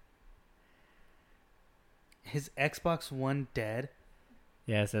 Yeah. Is Xbox One dead?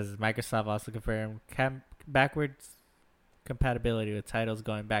 Yeah, it says Microsoft also confirmed backwards compatibility with titles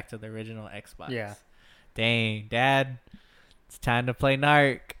going back to the original Xbox. Yeah. Dang, Dad. It's time to play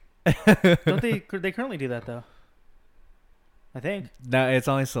Narc. Don't they currently do that, though? I think. No, it's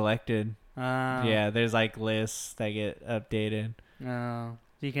only selected. Yeah. Yeah, there's like lists that get updated. No.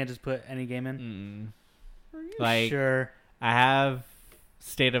 So you can't just put any game in? Are you Like, sure? I have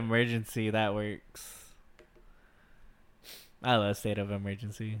State of Emergency. That works. I love State of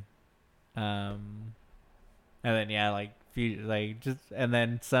Emergency. And then, yeah, like like just and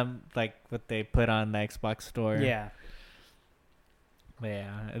then some like what they put on the Xbox store. Yeah.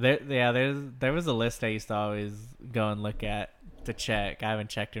 But there was a list I used to always go and look at to check. I haven't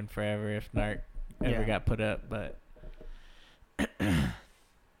checked in forever if Narc ever got put up, but all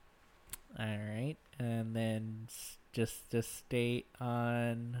right. And then just to state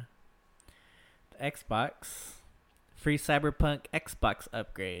on the Xbox, free Cyberpunk Xbox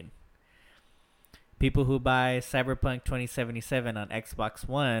upgrade. People who buy Cyberpunk 2077 on Xbox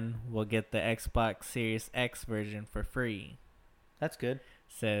One will get the Xbox Series X version for free. That's good.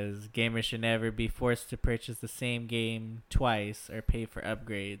 Says gamers should never be forced to purchase the same game twice or pay for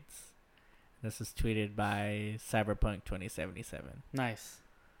upgrades. This is tweeted by Cyberpunk 2077. Nice.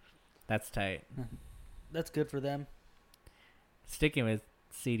 That's tight. That's good for them. Sticking with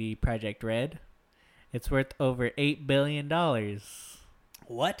CD Projekt Red, it's worth over $8 billion.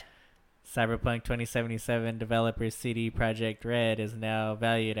 What? Cyberpunk 2077 developer CD Projekt Red is now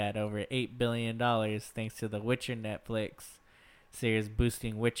valued at over $8 billion thanks to the Witcher Netflix series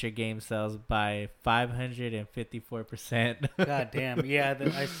boosting Witcher game sales by 554%. God damn. Yeah,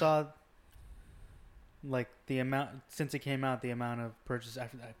 I saw like the amount since it came out, the amount of purchase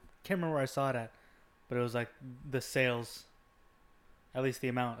after that. I can't remember where I saw it at, but it was like the sales, at least the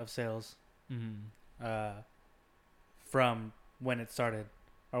amount of sales from when it started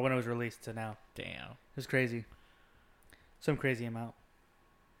or when it was released to now. Damn. It was crazy. Some crazy amount.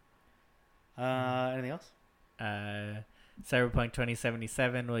 Anything else? Cyberpunk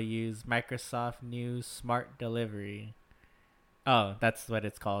 2077 will use Microsoft new Smart Delivery. Oh, that's what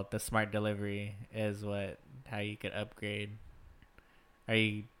it's called. The Smart Delivery is how you could upgrade. How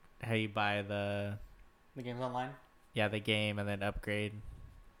you buy the game's online? Yeah, the game and then upgrade.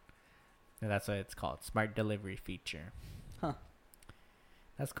 And that's what it's called. Smart Delivery feature. Huh.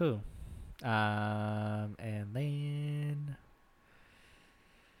 That's cool. And then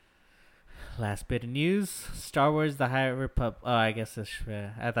last bit of news: Star Wars: The High Republic. Oh, I guess I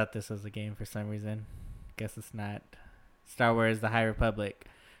thought this was a game for some reason. Guess it's not. Star Wars: The High Republic.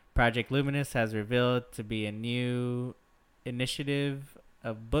 Project Luminous has revealed to be a new initiative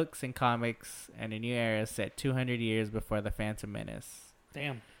of books and comics and a new era set 200 years before The Phantom Menace.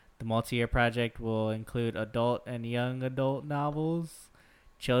 Damn. The multi-year project will include adult and young adult novels,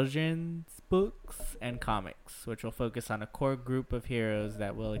 children's books, and comics, which will focus on a core group of heroes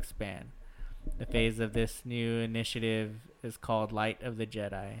that will expand. The phase of this new initiative is called Light of the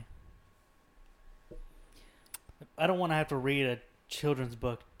Jedi. I don't want to have to read a children's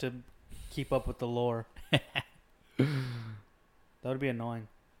book to keep up with the lore. That would be annoying.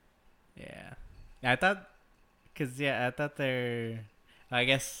 Yeah. I thought I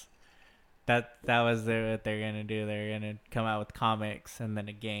guess that was what they're going to do. They're going to come out with comics and then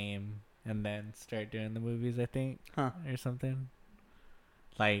a game and then start doing the movies, I think. Huh. Or something.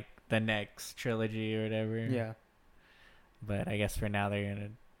 Like the next trilogy or whatever. Yeah. But I guess for now they're going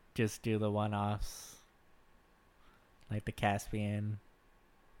to just do the one-offs. Like the Caspian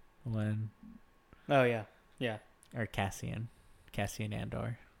one. Oh, yeah. Yeah. Or Cassian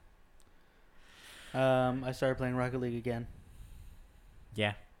Andor. I started playing Rocket League again.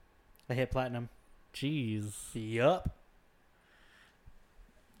 Yeah. I hit platinum. Jeez. Yup.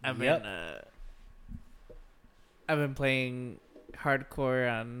 I've been playing hardcore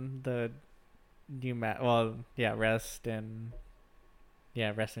on the new map. Well, yeah, Rest and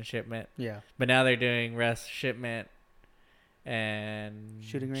Shipment. Yeah. But now they're doing Rest, Shipment, and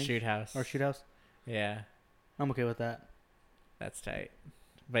Shooting range? Shoot House. Or Shoot House? Yeah, I'm okay with that. that's tight.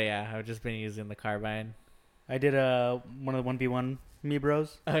 But yeah, I've just been using the carbine. I did one of the 1v1 me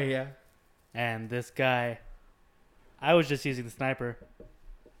bros, Oh yeah. and this guy, I was just using the sniper,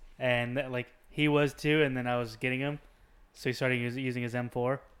 and he was too, and then I was getting him, so he started using his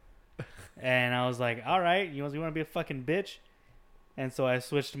M4, and I was like, all right, you want to be a fucking bitch, and so I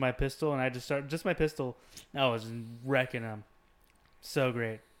switched to my pistol, and I just my pistol. I was wrecking him, so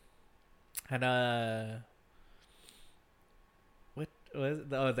great. And what was it?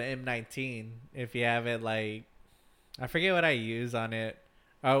 The M19? If you have it, I forget what I use on it.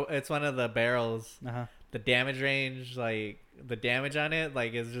 Oh, it's one of the barrels. The damage range, the damage on it,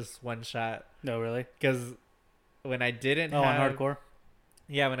 is just one shot. No, really? Because when I didn't have... on hardcore?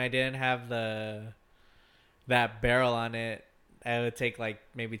 Yeah, when I didn't have that barrel on it, I would take,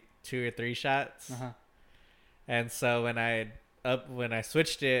 maybe 2 or 3 shots. And so when I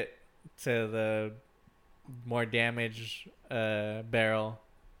switched it to the more damage barrel,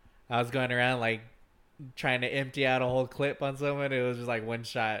 I was going around, trying to empty out a whole clip on someone. It was just one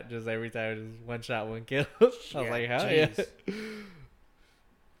shot, just every time, just one shot, one kill. I was like, hell yeah.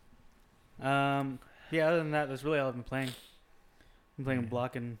 Yeah, other than that, that's really all I've been playing. I'm playing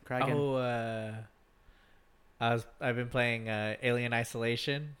Block and Kraken. I've been playing Alien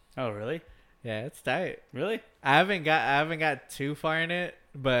Isolation. Oh, really? Yeah, it's tight. Really? I haven't got too far in it,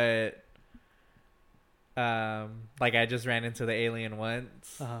 but like I just ran into the alien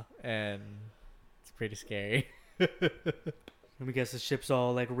once, and it's pretty scary. Let me guess, the ship's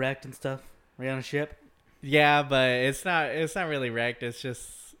all like wrecked and stuff. Are you on a ship? Yeah, but it's not really wrecked. It's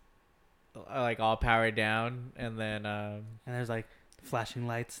just like all powered down, and then And there's like flashing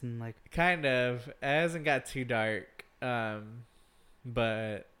lights and like. kind of it hasn't got too dark.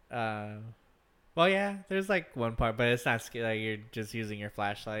 But well, yeah, there's like one part, but it's not scary. Like you're just using your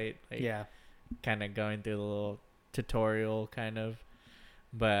flashlight. Like, Yeah. kind of going through the little tutorial kind of,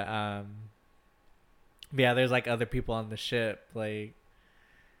 but yeah, there's like other people on the ship, like,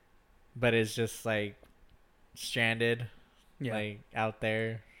 but it's just like stranded, Yeah. like out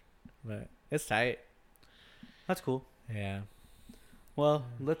there, but it's tight. That's cool. Yeah. Well,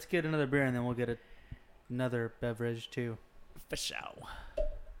 let's get another beer and then we'll get another beverage too. For sure.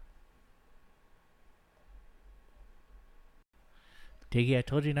 Diggy, I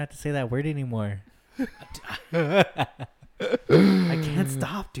told you not to say that word anymore. I can't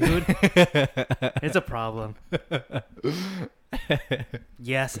stop, dude. It's a problem.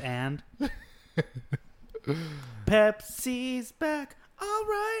 Yes, and Pepsi's back. All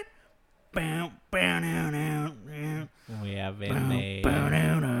right. Bow, bow, now, now, now. We have been made. Bow,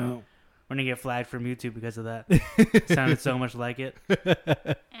 now, now. We're gonna get flagged from YouTube because of that. Sounded so much like it.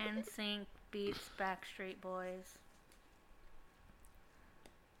 NSYNC beats Backstreet Boys.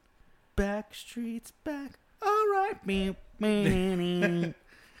 Backstreet's back. All right.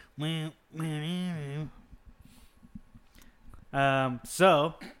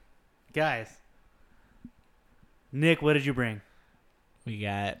 So, guys, Nick, what did you bring? We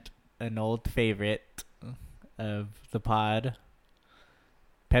got an old favorite of the pod,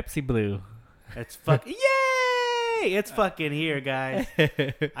 Pepsi Blue. It's fucking yay! It's fucking here, guys.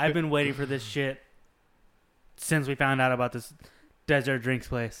 I've been waiting for this shit since we found out about this desert drinks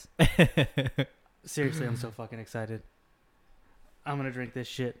place. Seriously, I'm so fucking excited. I'm gonna drink this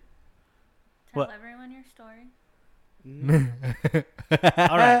shit. Tell What? everyone your story.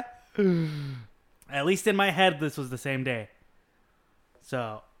 All right. At least in my head, this was the same day.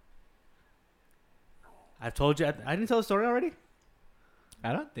 So, I've told you. I didn't tell the story already?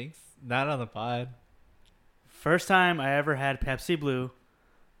 I don't think not on the pod. First time I ever had Pepsi Blue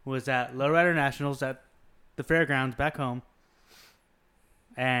was at Lowrider Nationals at the fairgrounds back home.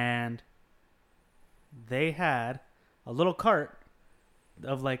 And they had a little cart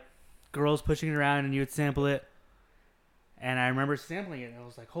of like girls pushing it around and you would sample it. And I remember sampling it and I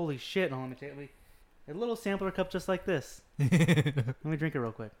was like, holy shit. And let me take a little sampler cup just like this. Let me drink it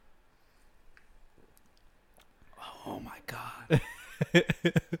real quick. Oh my God.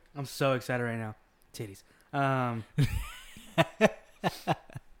 I'm so excited right now. Titties.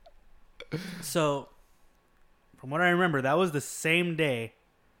 So, from what I remember, that was the same day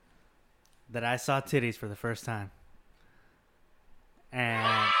that I saw titties for the first time.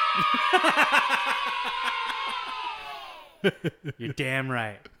 And you're damn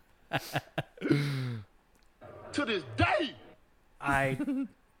right. To this day. I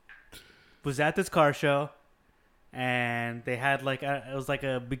was at this car show, and they had like it was like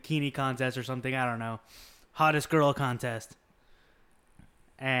a bikini contest or something. I don't know, hottest girl contest.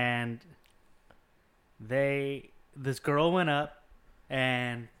 And this girl went up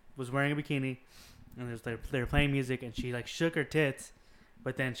and was wearing a bikini, and they were playing music, and she like shook her tits,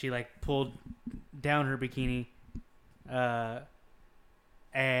 but then she like pulled down her bikini,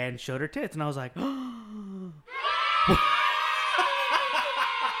 and showed her tits, and I was like,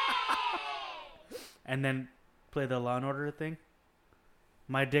 and then play the Law and Order thing.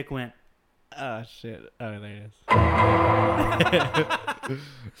 My dick went. Oh shit! Oh, there it is.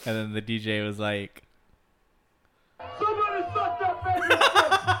 And then the DJ was like, Somebody suck that baby.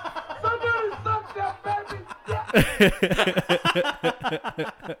 Somebody suck that baby.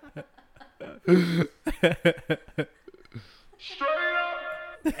 Straight up.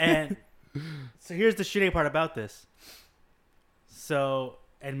 And so here's the shitty part about this. So,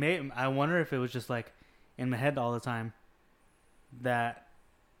 and I wonder if it was just like in my head all the time that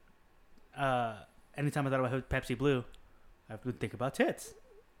anytime I thought about Pepsi Blue, I would think about tits.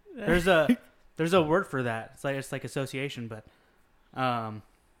 There's a word for that. It's like association, but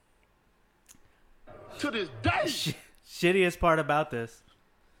To this day. shittiest part about this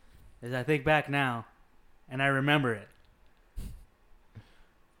is I think back now and I remember it.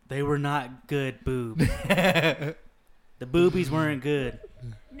 They were not good boobs. The boobies weren't good.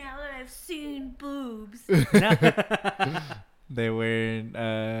 Now that I I've seen boobs. They wearing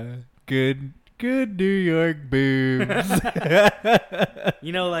good New York boobs.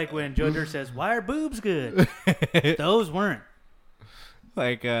 You know, like when Joe Dirt says, "Why are boobs good?" Those weren't.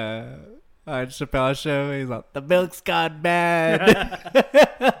 Like on Chappelle's show, he's like, the milk's gone bad.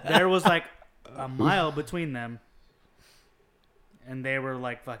 There was like a mile between them, and they were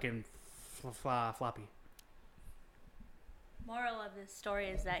like fucking floppy. Moral of this story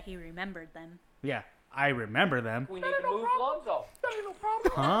is that he remembered them. Yeah, I remember them. We need to move Lonzo. That ain't no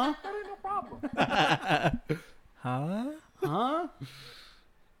problem. Huh? That ain't no problem. Huh? Huh?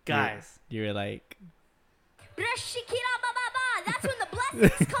 Guys, You were like, Brashikira bababa. That's when the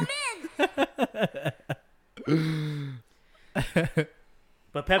blessings come in.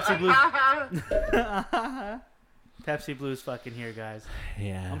 but Pepsi Blue's Pepsi Blue's fucking here, guys.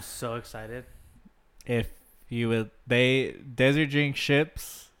 yeah. I'm so excited. If you would, they Desert Drink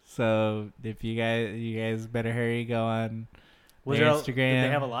ships. So if you guys better hurry, go on Was their there Instagram. Did they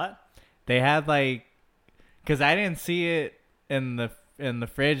have a lot? They had like, cause I didn't see it in the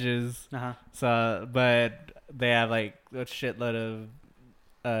fridges. Uh-huh. So, but they have like a shitload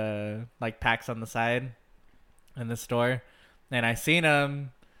of like packs on the side in the store, and I seen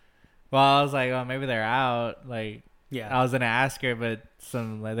them. Well, I was like, oh, maybe they're out. Like, Yeah. I was gonna ask her, but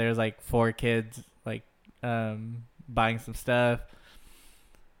there's like 4 kids like buying some stuff,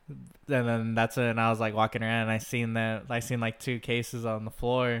 and then that's when I was like walking around and I seen like 2 cases on the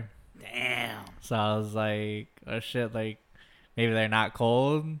floor. Damn. So I was like, oh shit, like maybe they're not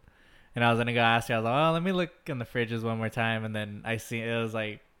cold. And I was gonna go ask her. I was like, oh, let me look in the fridges one more time. And then I see it was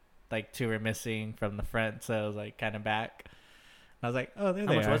like 2 were missing from the front, so it was like kind of back. I was like, oh, there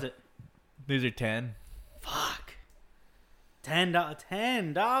How they much are. was it? These are 10. Fuck.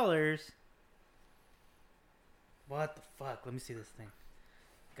 $10. What the fuck? Let me see this thing.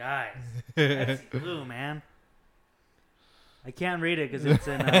 Guys. Pepsi Blue, man. I can't read it because it's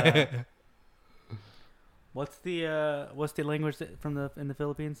in what's the language in the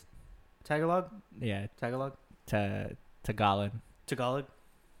Philippines? Tagalog? Yeah, Tagalog? Tagalog. Tagalog?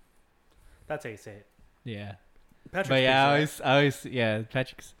 That's how you say it. Yeah. Patrick But yeah, speaks I always yeah,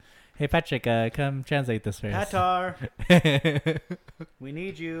 Patrick's. Hey Patrick, come translate this for it. us. Patar, we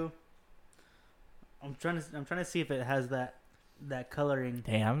need you. I'm trying to see if it has that coloring.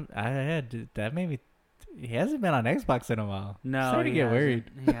 Damn, that made me. He hasn't been on Xbox in a while. No, I'm starting to get worried.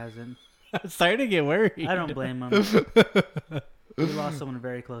 He hasn't. I'm starting to get worried. I don't blame him. He lost someone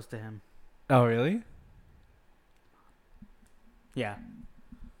very close to him. Oh really? Yeah.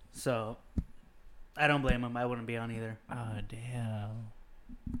 So, I don't blame him. I wouldn't be on either. Oh damn.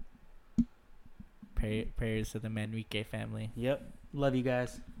 Prayers to the Manrique family. Yep. Love you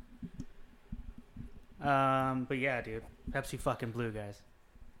guys. But yeah, dude. Pepsi fucking Blue, guys.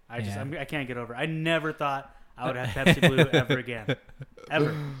 I can't get over it. I never thought I would have Pepsi Blue ever again.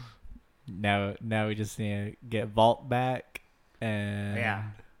 Ever. Now we just need to get Vault back and Yeah.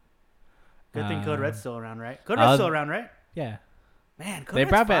 Good thing Code Red's still around, right? Code Red's still around, right? Yeah. Man, Code They Red's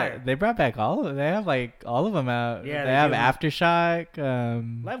brought fire. back. They brought back all of. They have like all of them out. Yeah, they they have do. Aftershock.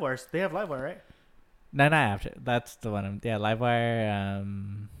 Livewire. They have Livewire, right? No, not after. That's the one. Yeah,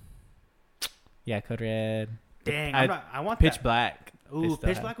 Livewire. Yeah, Code Red. Dang, I want Pitch that. Black. Ooh, they still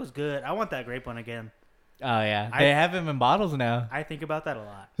Pitch have. Black was good. I want that grape one again. Oh yeah, I- they have them in bottles now. I think about that a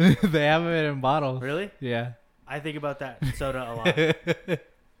lot. They have it in bottles. Really? Yeah. I think about that soda a lot.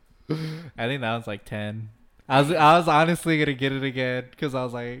 I think that was like 10. I was honestly gonna get it again because I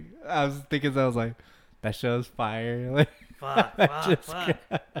was thinking that show's fire. Like, Fuck. Well,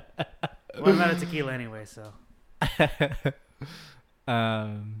 I'm out of tequila anyway, so.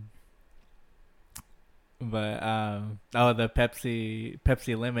 The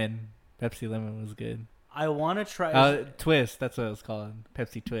Pepsi Lemon was good. I want to try. Twist, that's what it was called.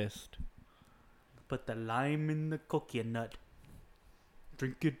 Pepsi Twist. Put the lime in the coconut.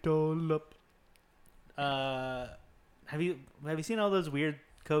 Drink it all up. Have you seen all those weird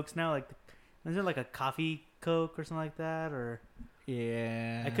Cokes now? Like, is there like a coffee Coke or something like that? Or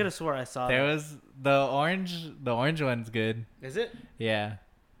Yeah. I could have swore I saw There that. was the orange one's good. Is it? Yeah.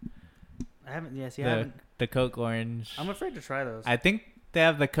 I haven't. Yes, you haven't. The Coke Orange. I'm afraid to try those. I think they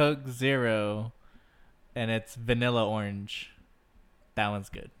have the Coke Zero, and it's vanilla orange. That one's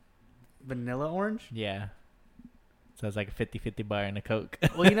good. Vanilla orange. Yeah. So it's like a 50-50 bar and a Coke.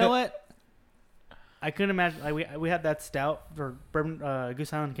 Well, you know what? I couldn't imagine. Like we had that stout for Bourbon.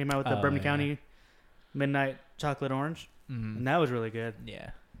 Goose Island came out with the Oh, Bourbon yeah. County Midnight Chocolate Orange, and that was really good.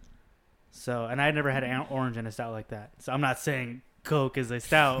 Yeah. So, and I had never had an orange in a stout like that. So I'm not saying Coke is a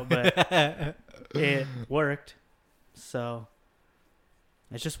stout, but it worked. So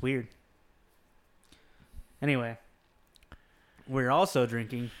It's just weird. Anyway, we're also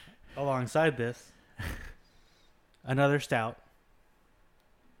drinking alongside this another stout.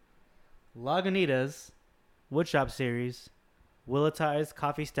 Lagunitas Woodshop Series Willetized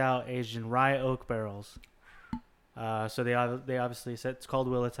Coffee Stout aged in rye oak barrels. So they obviously said it's called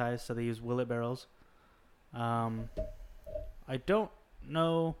Willetized, so they use Willet barrels. I don't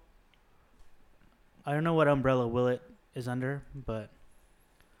know what umbrella Willet is under, but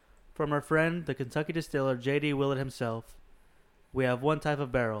from our friend, the Kentucky distiller J.D. Willett himself, we have one type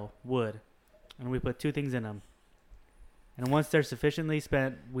of barrel, wood, and we put two things in them. And once they're sufficiently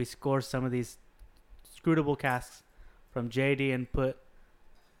spent, we score some of these scrutable casks from J.D. and put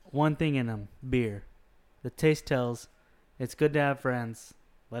one thing in them, beer. The taste tells, it's good to have friends.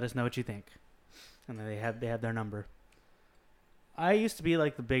 Let us know what you think. And then they have their number. I used to be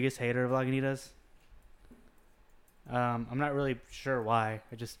like the biggest hater of Lagunitas. I'm not really sure why.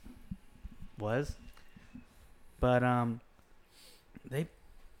 I just was. But they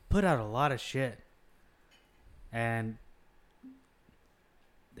put out a lot of shit. And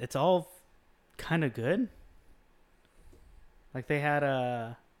it's all kind of good. Like they had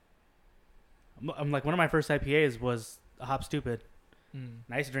like one of my first IPAs was a Hop Stupid. And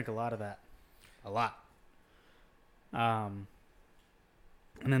I used to drink a lot of that. A lot. And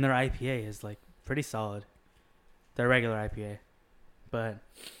then their IPA is like pretty solid. Their regular IPA. But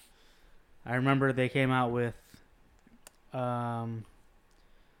I remember they came out with High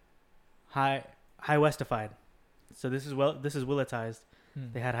Westified. So this is Willetized.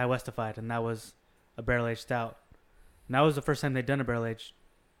 They had High Westified, and that was a barrel aged stout. And that was the first time they'd done a barrel aged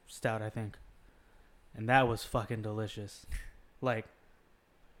stout, I think. And that was fucking delicious. Like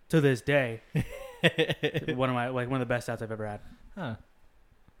to this day, one of the best stouts I've ever had. Huh.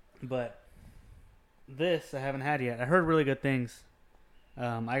 But this I haven't had yet. I heard really good things.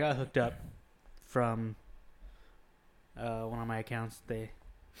 I got hooked up from one of my accounts. They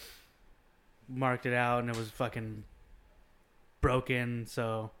marked it out and it was fucking broken,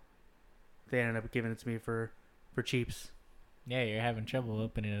 so they ended up giving it to me for cheaps. Yeah, you're having trouble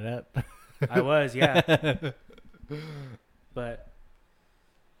opening it up. I was, yeah. But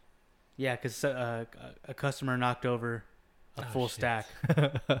yeah, because a customer knocked over a full shit. stack.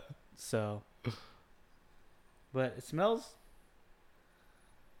 So, but it smells,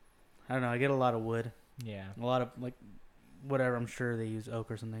 I don't know, I get a lot of wood. Yeah. A lot of, like, whatever, I'm sure they use oak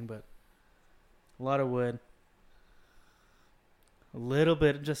or something, but a lot of wood. A little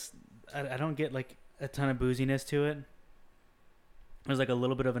bit, just, I don't get, like, a ton of booziness to it. There's, like, a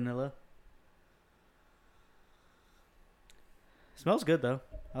little bit of vanilla. Smells good, though.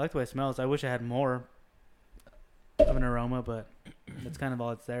 I like the way it smells. I wish I had more of an aroma, but that's kind of all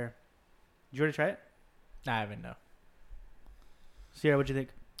that's there. Did you already try it? I haven't, no. Sierra, what'd you think?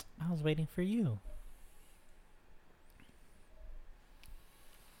 I was waiting for you.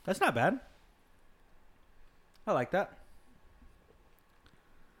 That's not bad. I like that.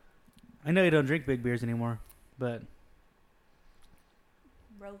 I know you don't drink big beers anymore, but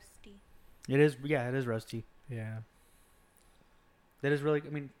Roasty. it is roasty. Yeah. That is really, I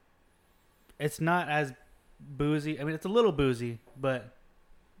mean, it's not as boozy. I mean, it's a little boozy, but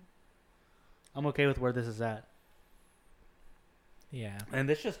I'm okay with where this is at. Yeah. And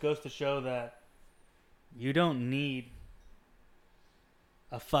this just goes to show that you don't need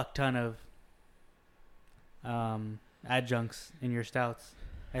a fuck ton of adjuncts in your stouts.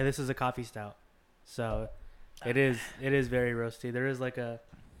 And this is a coffee stout, so it is very roasty. There is like a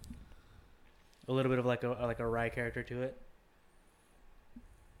little bit of like a rye character to it.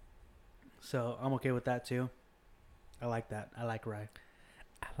 So I'm okay with that too. I like that. I like rye.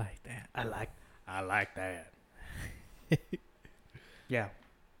 I like that. I like that. Yeah.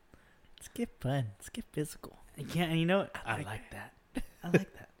 Let's get fun. Let's get physical. Yeah, and you know what? I like that. I like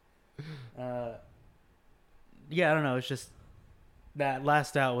that. Yeah, I don't know. It's just that last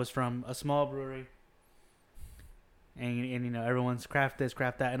stout was from a small brewery, and you know everyone's craft this,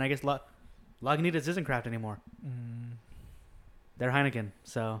 craft that, and I guess Lagunitas isn't craft anymore. They're Heineken,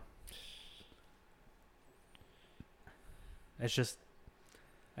 so it's just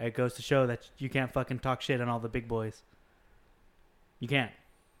it goes to show that you can't fucking talk shit on all the big boys. You can't.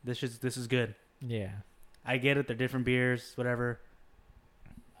 This is good. Yeah. I get it. They're different beers, whatever.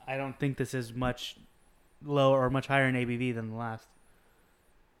 I don't think this is much lower or much higher in ABV than the last.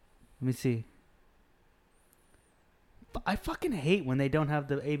 Let me see. I fucking hate when they don't have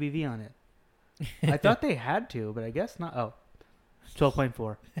the ABV on it. I thought they had to, but I guess not. Oh,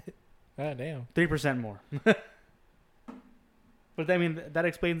 12.4. Oh, damn. 3% more. But I mean, that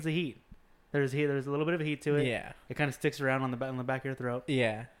explains the heat. There's heat. There's a little bit of heat to it. Yeah. It kind of sticks around on the back of your throat.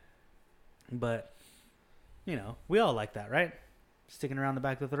 Yeah. But you know, we all like that, right? Sticking around the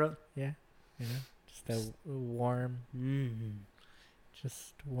back of the throat. Yeah. You know, just that warm,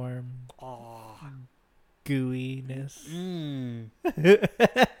 just warm gooiness.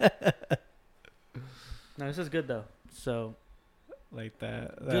 No, this is good though. So Like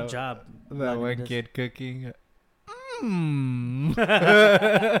that. good job. That one Lagunitas. kid cooking.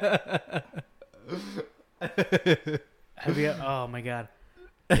 Have you? Oh my god,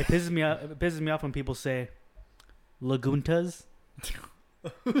 it pisses me off. It pisses me off when people say laguntas.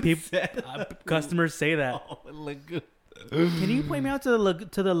 Customers say that. Can you point me out to the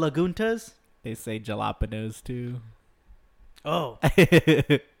laguntas? They say jalapenos too. Oh,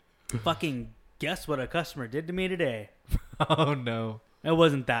 fucking guess what a customer did to me today. Oh no. It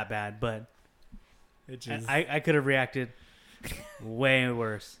wasn't that bad, but It just, I could have reacted way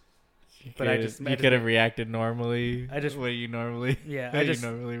worse. But I just could have reacted normally. I just- what you normally Yeah, how I you just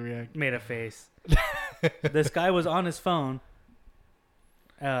normally react. made a face. This guy was on his phone,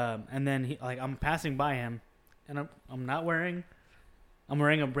 and then I'm passing by him, and I'm not wearing. I'm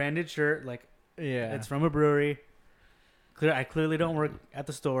wearing a branded shirt, like Yeah. it's from a brewery. I clearly don't work at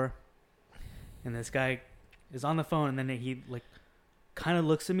the store, and this guy is on the phone, and then he like kind of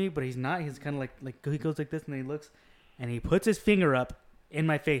looks at me, but he's not. He's kind of like he goes like this, and then he looks, and he puts his finger up in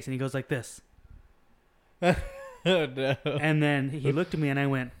my face, and he goes like this. Oh no. And then he looked at me, and I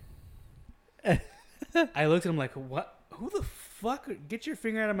went. I looked at him like, "What? Who the fuck? Get your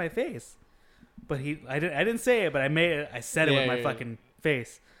finger out of my face!" But I didn't say it, but I said it with my fucking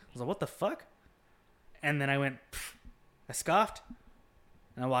face. I was like, "What the fuck?" And then I went. Pfft. I scoffed,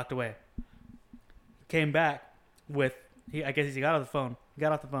 and I walked away. Came back with I guess he got off the phone. He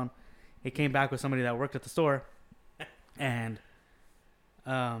got off the phone. He came back with somebody that worked at the store, and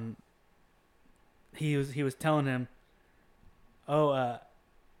he was telling him, he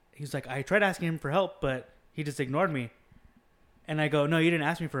was like, I tried asking him for help, but he just ignored me. And I go, no, you didn't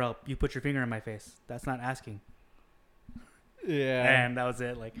ask me for help. You put your finger in my face. That's not asking. Yeah. And that was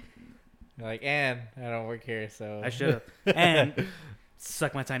it. Like, You're like, and I don't work here, so I should have. And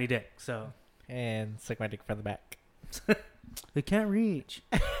suck my tiny dick. So and suck my dick from the back. they can't reach.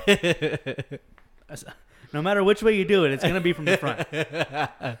 No matter which way you do it, it's gonna be from the front.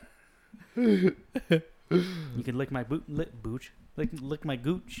 You can lick my booch. Lick my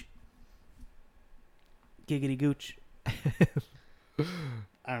gooch. Giggity gooch. I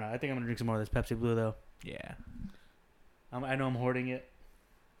don't know. I think I'm gonna drink some more of this Pepsi Blue though. Yeah. I know I'm hoarding it.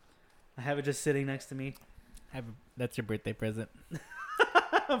 I have it just sitting next to me. That's your birthday present.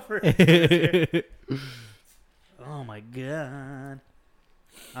 Oh my god.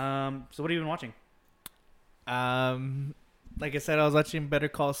 So what have you been watching? Like I said, I was watching Better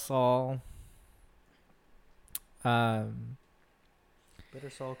Call Saul. Better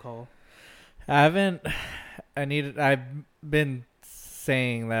Saul Call. I've been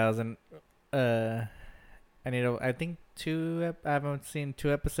saying that I wasn't. I think I haven't seen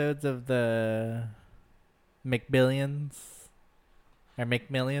 2 episodes of the McBillions. Or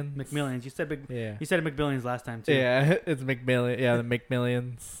McMillions. McMillions. You said Yeah. You said McBillions last time too. Yeah, it's McMillion. Yeah, the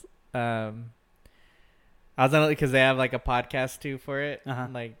McMillions. I was on it because they have like a podcast too for it,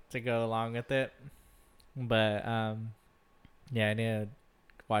 like to go along with it. But yeah, I need to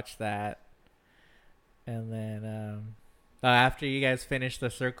watch that. And then after you guys finish The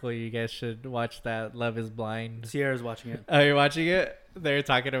Circle, you guys should watch that Love Is Blind. Sierra's watching it. Oh, you're watching it? They're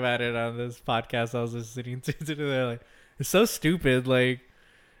talking about it on this podcast I was listening to. They're like, it's so stupid. Like,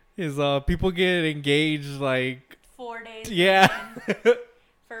 people get engaged like 4 days. Yeah.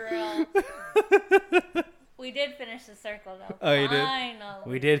 For real. We did finish The Circle though. Oh, you did? Finally.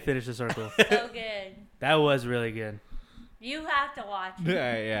 We did finish The Circle. So good. That was really good. You have to watch it.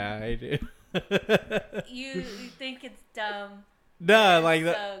 Yeah, I do. You think it's dumb. No, It's like so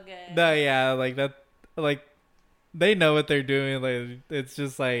that. good. No, yeah, like that. Like they know what they're doing. Like it's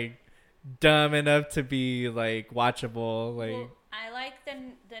just like dumb enough to be like watchable. Like Well, I like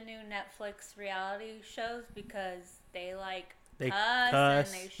the new Netflix reality shows because they cuss and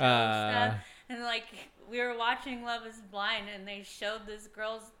they show stuff. And like we were watching Love Is Blind and they showed this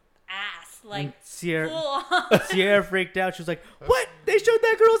girl's ass like And Sierra full on. Sierra freaked out. She was like, "What? They showed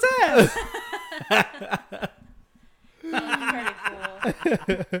that girl's ass." That was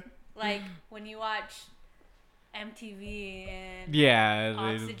pretty cool. Like when you watch MTV and yeah,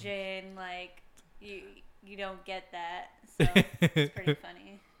 Oxygen, like you don't get that. So it's pretty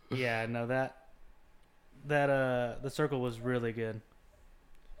funny. Yeah, no, that The Circle was really good.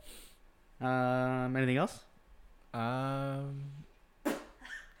 Anything else?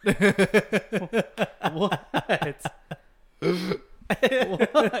 What?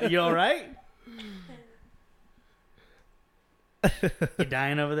 What? You all right? You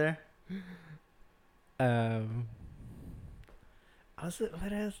dying over there? Was it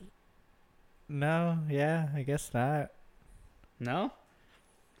what else? No, yeah, I guess not. No.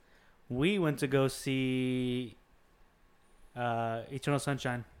 We went to go see Eternal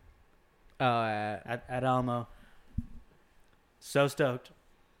Sunshine. Oh, at Alamo. So stoked.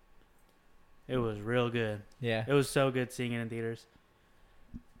 It was real good. yeah. It was so good seeing it in theaters.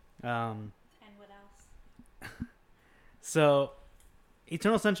 And what else? So,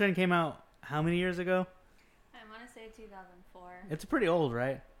 Eternal Sunshine came out how many years ago? I want to say 2004. It's pretty old,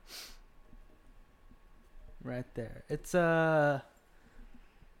 right? Right there. It's So,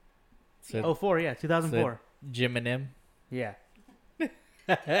 04, yeah, 2004. Jim and him. Yeah.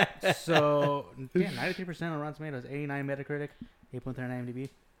 So, yeah, 93% on Rotten Tomatoes, 89 Metacritic, 8.3 on IMDb.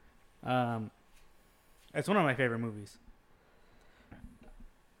 It's one of my favorite movies.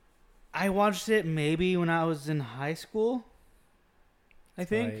 I watched it maybe when I was in high school. I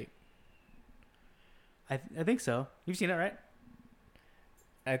think. I think so. You've seen it, right?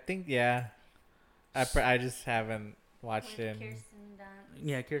 I think, yeah. I just haven't watched With it. Kirsten Dunst.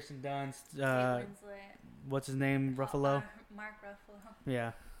 Yeah, Kirsten Dunst. Kate Winslet. What's his name? Ruffalo. Mark Ruffalo.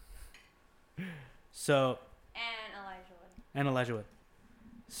 Yeah. So. And Elijah Wood.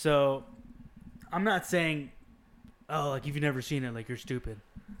 So, I'm not saying, oh, like if you've never seen it, like you're stupid.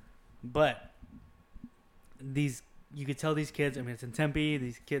 But you could tell these kids. I mean, it's in Tempe.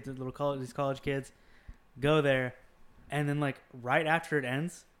 These kids, these college kids, go there, and then like right after it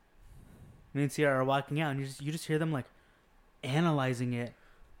ends, me and Sierra are walking out, and you just hear them like analyzing it,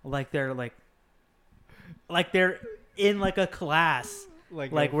 like they're in like a class,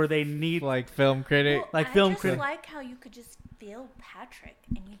 like where they need like film critic. Well, like I film just critic. like how you could just feel Patrick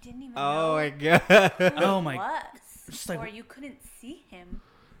and you didn't even Oh know my god. who Oh he my- was, just like- or you couldn't see him.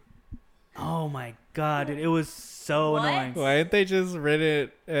 Oh my god, dude, it was so What? annoying. Why didn't they just rent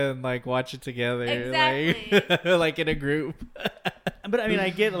it and like watch it together? Exactly. Like, like in a group. But I mean, I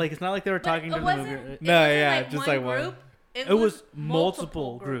get like it's not like they were But talking it to the wasn't- movie. it No, wasn't yeah, like just one like one. group. It was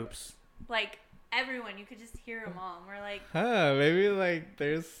multiple groups. Like everyone, you could just hear them all. And we're like, Huh, maybe like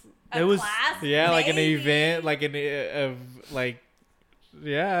there's a It was- class, yeah, like an maybe. event, like of like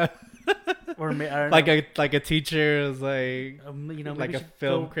yeah. Or I don't like know. a teacher is like You know, like maybe a we should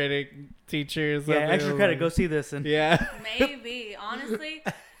film go- critic teacher or something. Yeah, extra credit. like- Go see this. And Yeah. Maybe, honestly,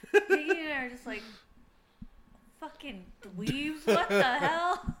 Piggy and I are just like, fucking dweebs. What the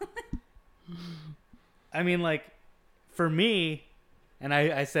hell? I mean, like, for me, and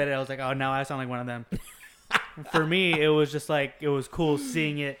I said it. I was like, oh, now I sound like one of them. For me, it was just like it was cool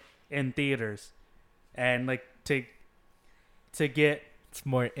seeing it in theaters, and like to get It's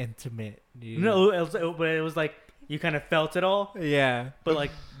more intimate. Dude. but it was like you kind of felt it all. Yeah. But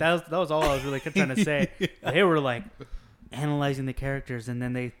like that was all I was really trying to say. They were like analyzing the characters, and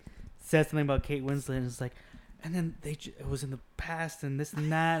then they said something about Kate Winslet, and it's like, and then it was in the past and this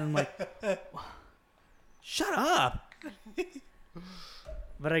and that, and I'm like, shut up.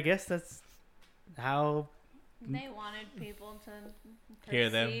 But I guess that's how. They wanted people to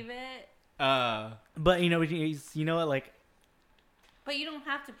Hear them. perceive it, But you know what, like. but you don't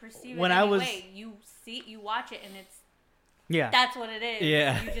have to perceive When it I anyway. You watch it, and Yeah. that's what it is.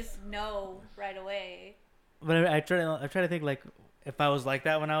 Yeah. You just know right away. But I try to think like if I was like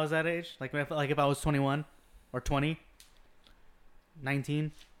that when I was that age, like if I was 21 or 20,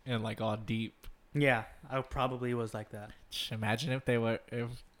 19, And like all deep. yeah, I probably was like that. Imagine if they were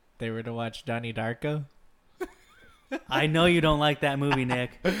to watch Donnie Darko. I know you don't like that movie,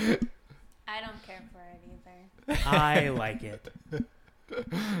 Nick. I don't care for it either. I like it.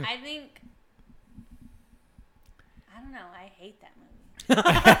 I think, I don't know, I hate that movie.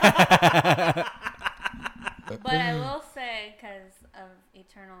 But I will say, because of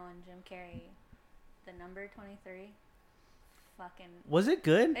Eternal and Jim Carrey, the number 23, fucking, Was it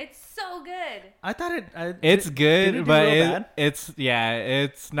good? it's so good. I thought it. It's did good, it do but real bad?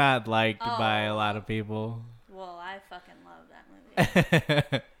 it's not liked by a Oh. lot of people. Well, I fucking love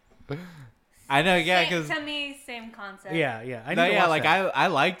that movie. I know, yeah, Same- because to me, same concept. Yeah. I no, need to yeah, watch like that. I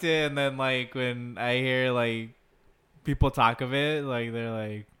liked it, and then like when I hear like people talk of it, like they're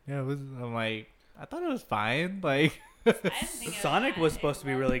like, yeah, I'm like, I thought it was fine, like, I didn't think it was Sonic bad. was supposed to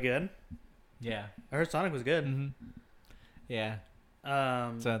be really good. yeah, I heard Sonic was good. hmm yeah,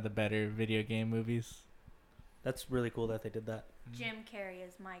 it's one of the better video game movies. That's really cool that they did that. Jim Carrey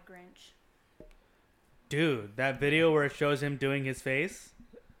is my Grinch. Dude, that video where it shows him doing his face,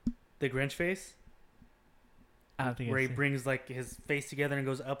 the Grinch face. I don't think where I've he seen- brings like his face together and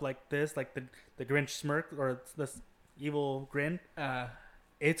goes up like this, like the Grinch smirk or it's this evil grin.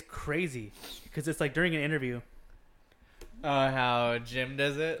 It's crazy because it's like during an interview. Oh, how Jim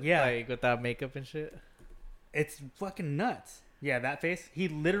does it? Yeah. Like without makeup and shit? It's fucking nuts. Yeah, that face. He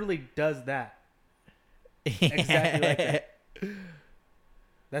literally does that. Exactly like that.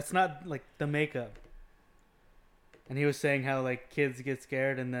 That's not like the makeup. And he was saying how like kids get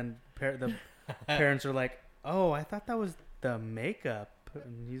scared and then the parents are like, "Oh, I thought that was the makeup."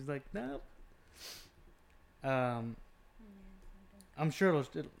 And he's like, "No." I'm sure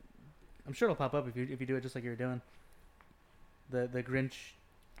it'll pop up if you do it just like you're doing. The Grinch,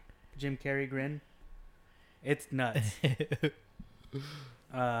 Jim Carrey grin. It's nuts.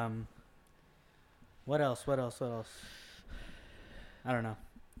 What else? I don't know.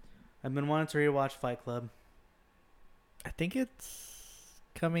 I've been wanting to rewatch Fight Club. I think it's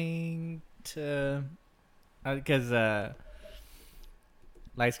coming to because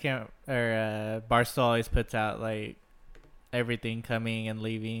Barstool always puts out like everything coming and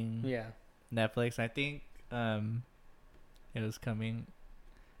leaving Yeah. Netflix. I think it was coming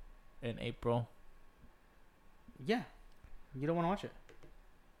in April. Yeah. You don't want to watch it.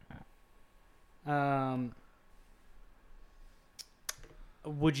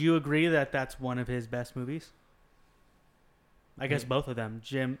 Would you agree that that's one of his best movies? I guess both of them.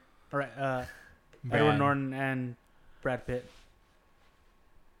 Edward Norton and Brad Pitt.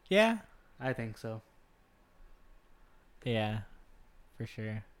 Yeah. I think so. Yeah. For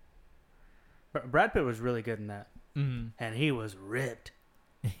sure. Brad Pitt was really good in that. Mm-hmm. And he was ripped.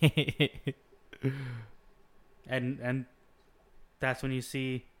 And that's when you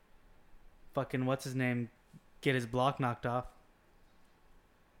see fucking what's his name get his block knocked off.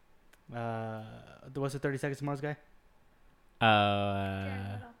 What's the 30 Seconds to Mars guy?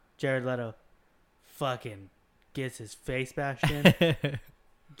 Jared Leto. Fucking gets his face bashed in.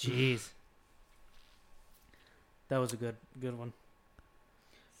 Jeez. That was a good one.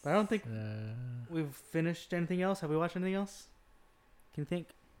 But I don't think we've finished anything else. Have we watched anything else? Can you think?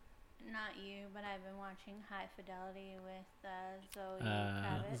 Not you, but I've been watching High Fidelity with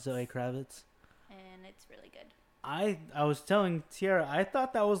Zoe Kravitz. And it's really good. I was telling Tiara, I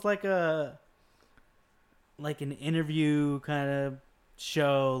thought that was like an interview kind of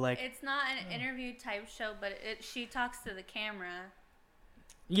show. Like it's not an interview type show, but she talks to the camera.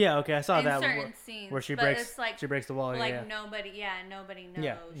 Yeah, okay, I saw in that certain scenes, where she but breaks it's like, she breaks the wall. Like yeah. nobody knows she's talking to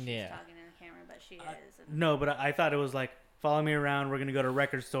the camera, but she is. No, but I thought it was like, follow me around. We're gonna go to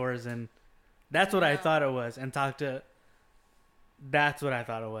record stores, and that's what I thought it was, and talk to. That's what I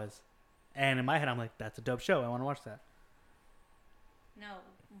thought it was, and in my head, I'm like, that's a dope show. I want to watch that. No,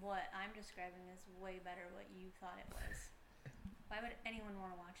 what I'm describing is way better. What you thought it was. Why would anyone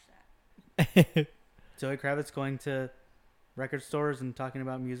want to watch that? Zoe Kravitz going to record stores and talking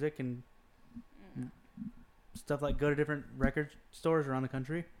about music and stuff, like go to different record stores around the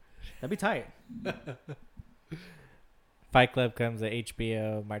country. That'd be tight. Fight Club comes to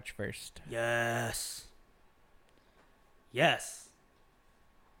HBO March 1st. Yes.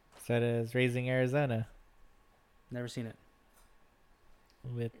 So does Raising Arizona Never seen it.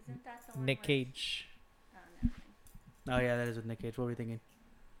 with Isn't that the one Nick with- Cage. Oh, never mind. Oh yeah, that is with Nick Cage. What were you thinking?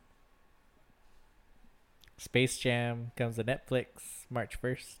 Space Jam comes to Netflix March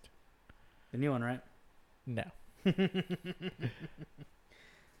 1st. The new one, right? No.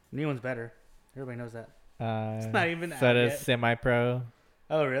 New one's better. Everybody knows that. It's not even so out does yet. Semi-Pro.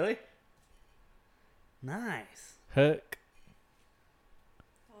 Oh really? Nice. Hook.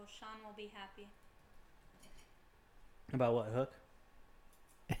 Well, Sean will be happy. About what, Hook?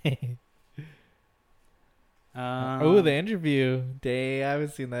 The interview. Dang, I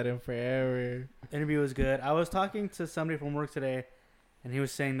haven't seen that in forever. Interview was good. I was talking to somebody from work today, and he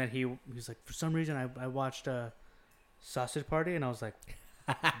was saying that he was like, for some reason I watched Sausage Party, and I was like,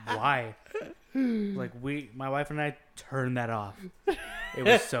 why? Like my wife and I turned that off. It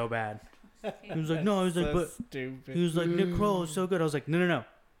was so bad. He was like, no, I was like, So but stupid. he was like, Nick Kroll is so good. I was like, no,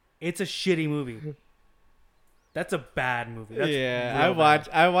 it's a shitty movie. That's a bad movie. That's Yeah, real bad.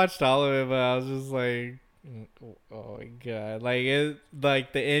 I watched all of it, but I was just like, oh my god,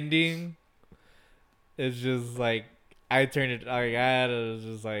 like the ending is just like I turned it. Like I was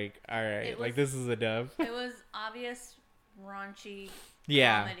just like, all right, like this is a dub. It was obvious raunchy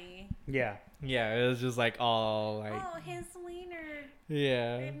Yeah, comedy. Yeah. yeah, it was just like all like Oh, his wiener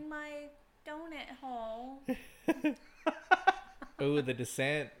yeah. in my donut hole. Oh, The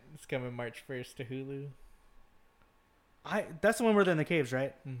Descent is coming March 1st to Hulu. That's the one where they're in the caves,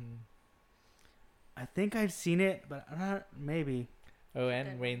 right? Mm-hmm. I think I've seen it, but I'm not. Maybe. Oh,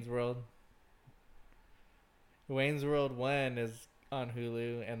 and Wayne's World. Wayne's World 1 is on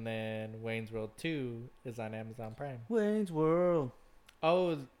Hulu, and then Wayne's World 2 is on Amazon Prime. Wayne's World.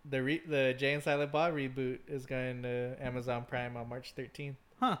 Oh, the Jay and Silent Bob reboot is going to Amazon Prime on March 13th.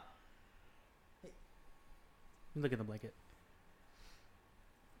 Huh. Look at the blanket.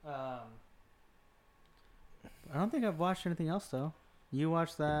 I don't think I've watched anything else though. You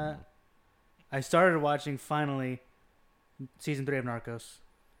watched that? I started watching finally season 3 of Narcos,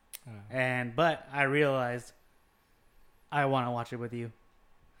 but I realized I want to watch it with you.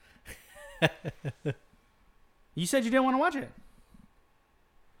 You said you didn't want to watch it.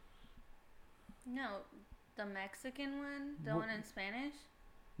 No, the Mexican one, the one in Spanish.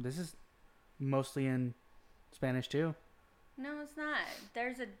 This is mostly in Spanish too. No, it's not.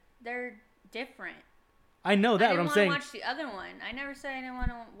 They're different. I know that, but I'm saying I didn't want to watch the other one. I never said I didn't want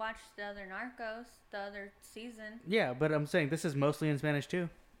to watch the other Narcos, the other season. Yeah, but I'm saying this is mostly in Spanish too.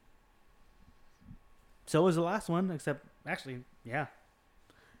 So was the last one, except actually, yeah.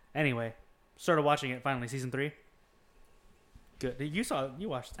 Anyway, started watching it finally, season 3. Good. You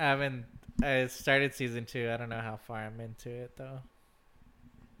watched. I started season 2. I don't know how far I'm into it though.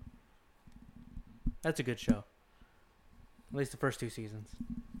 That's a good show. At least the first 2 seasons.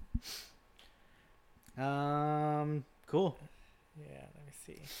 Cool. Yeah, let me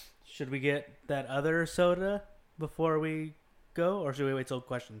see. Should we get that other soda before we go, or should we wait till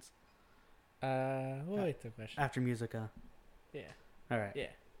questions? We'll wait till questions. After music, huh? Yeah. All right. Yeah.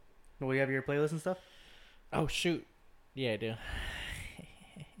 Will you have your playlist and stuff? Oh shoot. Yeah, I do.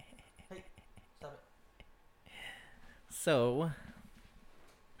 Hey, stop it. So,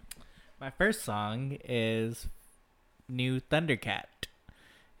 my first song is new Thundercat.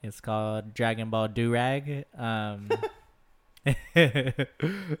 It's called Dragon Ball Durag. I know,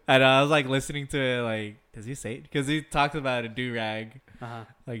 I was like listening to it, like, does he say it? Because he talks about a durag. Uh-huh.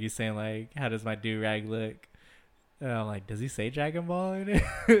 Like he's saying, like, how does my durag look? And I'm like, does he say Dragon Ball in it?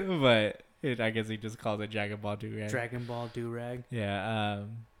 But I guess he just calls it Dragon Ball Durag. Dragon Ball Durag. Yeah.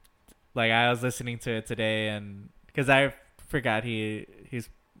 Like I was listening to it today, and because I forgot he's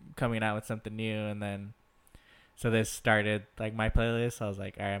coming out with something new, and then so this started like my playlist. I was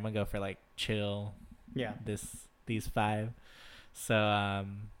like, all right, I'm gonna go for like chill. Yeah. These 5. So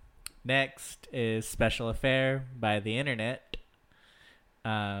next is Special Affair by The Internet.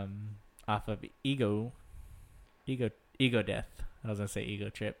 Off of Ego Death. I was gonna say Ego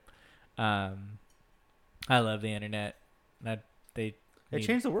Trip. I love The Internet. They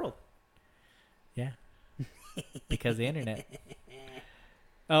changed the world. Yeah. Because the internet.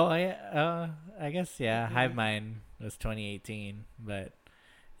 Oh yeah. I guess yeah. Hive Mind was 2018, but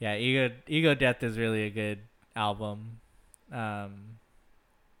yeah, Ego Death is really a good album.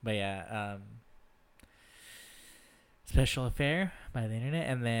 But yeah, Special Affair by The Internet,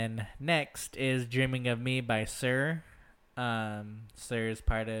 and then next is Dreaming of Me by Sir. Sir is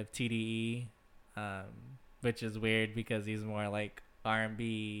part of TDE, which is weird because he's more like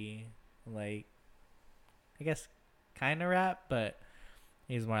R&B, like I guess kind of rap, but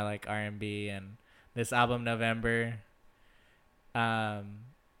he's more like R&B. And this album November, I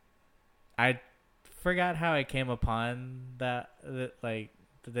forgot how I came upon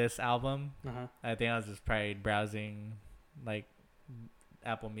this album. Uh-huh. I think I was just probably browsing like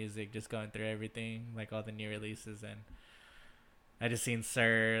Apple Music, just going through everything, like all the new releases, and I just seen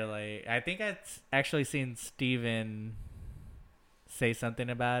Sir. Like I think I'd actually seen Steven say something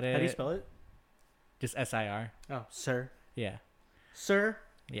about it. How do you spell it? Just SIR. Oh, Sir. Yeah. Sir.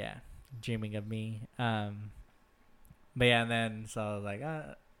 Yeah. Dreaming of Me. But yeah, and then so I was like,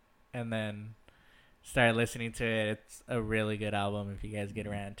 and then started listening to it. It's a really good album if you guys get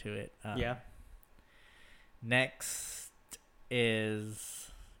around to it. Yeah. Next is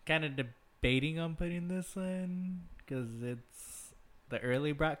kind of debating on putting this in because it's the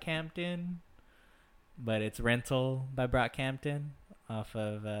early Brockhampton, but it's Rental by Brockhampton off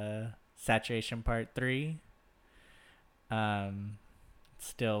of Saturation Part 3.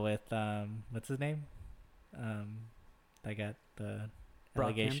 Still with what's his name? I got the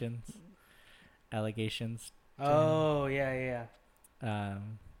allegations. Oh yeah.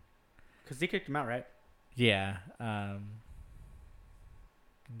 Because he kicked him out, right? Yeah.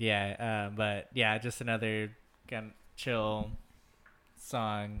 But yeah, just another kind of chill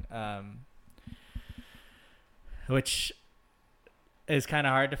song, which is kind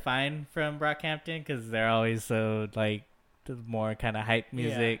of hard to find from Brockhampton because they're always so like the more kind of hype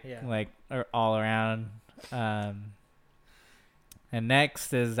music, like all around. And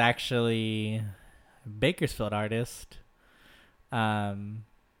next is actually a Bakersfield artist. From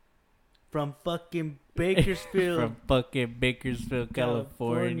fucking Bakersfield. From fucking Bakersfield,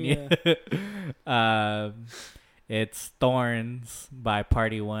 California. It's Thorns by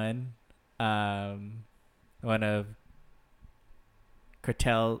Party One, one of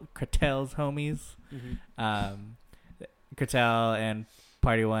Kertel's homies. Kertel and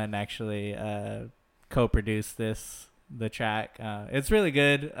Party One actually co-produced the track. It's really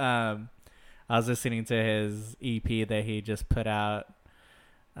good. I was listening to his EP that he just put out.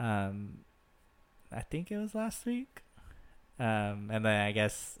 I think it was last week. And then I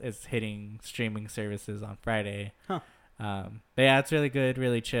guess it's hitting streaming services on Friday. Huh. But yeah, it's really good,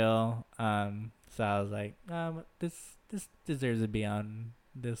 really chill. So I was like, this deserves to be on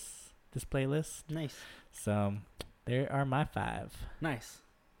this playlist. Nice. So there are my 5. Nice.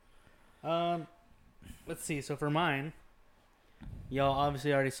 Let's see. So for mine, y'all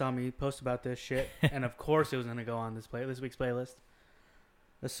obviously already saw me post about this shit, and of course it was gonna go on this week's playlist.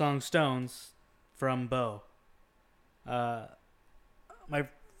 The song "Stones" from Bo. My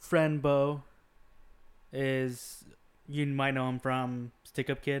friend Bo you might know him from Stick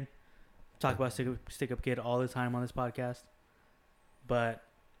Up Kid. Talk about Stick Up Kid all the time on this podcast. But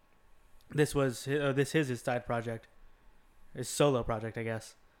this is his side project. His solo project, I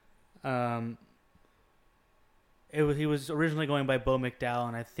guess. He was originally going by Bo McDowell,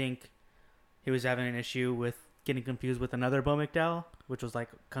 and I think he was having an issue with getting confused with another Bo McDowell, which was like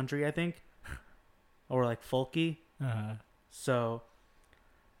country, I think. Or like folky. So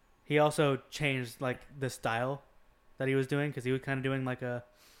he also changed like the style that he was doing, because he was kind of doing like a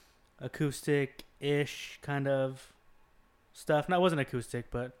acoustic-ish kind of stuff. No, it wasn't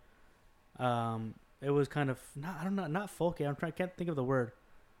acoustic, but it was kind of not folky. I can't think of the word.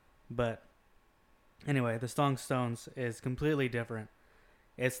 But anyway, the song "Stones" is completely different.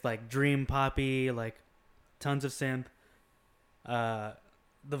 It's like dream poppy, like tons of synth.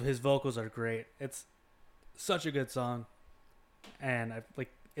 His vocals are great. It's such a good song, and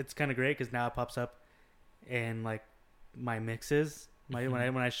it's kind of great because now it pops up in like my mixes.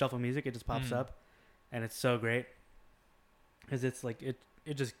 When I shuffle music, it just pops up, and it's so great because it's like it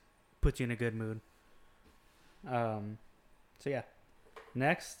just puts you in a good mood. So yeah.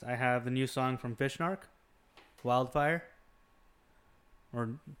 Next, I have the new song from Fish Narc, "Wildfire."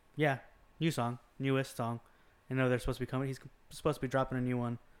 Newest song. I know they're supposed to be coming. He's supposed to be dropping a new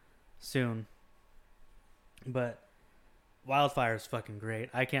one soon. But "Wildfire" is fucking great.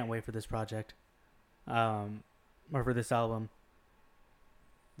 I can't wait for this project, or for this album.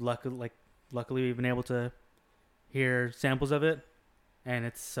 Luckily, we've been able to hear samples of it, and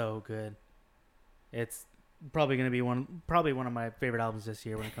it's so good. It's probably going to be one of my favorite albums this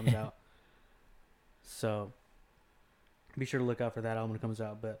year when it comes out. So be sure to look out for that album when it comes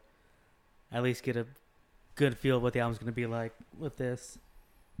out, but at least get a good feel of what the album's going to be like with this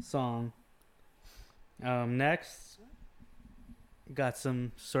song. Next, got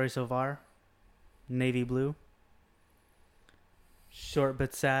some Story So Far, Navy Blue. Short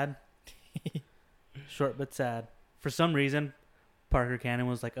but sad. Short but sad. For some reason, Parker Cannon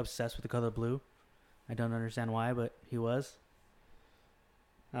was like obsessed with the color blue. I don't understand why, but he was.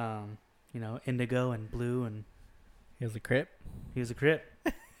 Indigo and blue, and he was a Crip.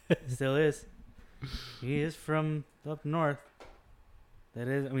 Still is. He is from up north. That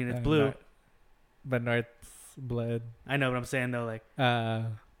is, it's blue. But North's blood. I know what I'm saying though, like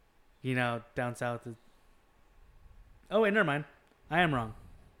down south is... Oh wait, never mind. I am wrong.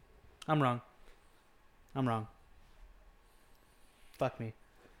 I'm wrong. Fuck me.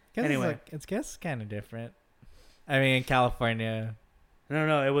 Anyway, it's kind of different. I mean, in California.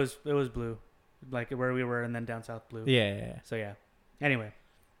 No, it was blue, like where we were, and then down south blue. Yeah. So yeah. Anyway,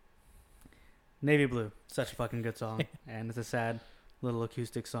 Navy Blue, such a fucking good song, and it's a sad little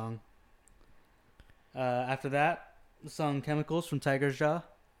acoustic song. After that, the song "Chemicals" from Tiger's Jaw.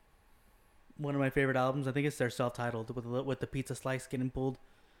 One of my favorite albums. I think it's their self-titled with the pizza slice getting pulled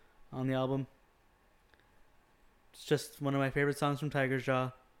on the album. It's just one of my favorite songs from Tiger's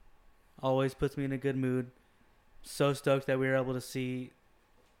Jaw. Always puts me in a good mood. So stoked that we were able to see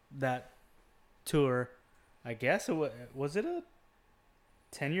that tour. I guess was it a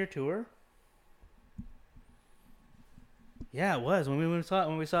 10-year tour? Yeah, it was. When we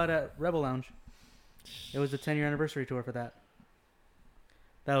saw it at Rebel Lounge. It was the 10-year anniversary tour for that.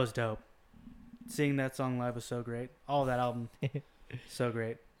 That was dope. Seeing that song live was so great. All of that album, so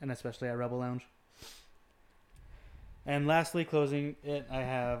great. And especially at Rebel Lounge. And lastly, closing it, I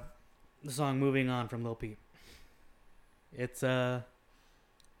have the song "Moving On" from Lil Peep. It's a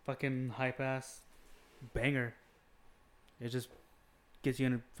fucking hype-ass banger. It just gets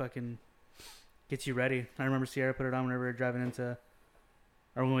you gets you ready. I remember Sierra put it on whenever we were driving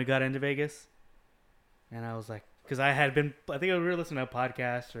when we got into Vegas. And I was like, because I think we were listening to a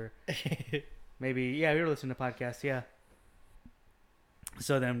podcast or maybe, yeah, we were listening to podcasts, yeah.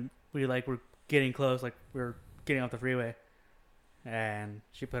 So then we're getting close, like we were getting off the freeway, and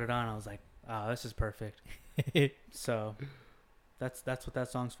she put it on. I was like, oh, this is perfect. So that's what that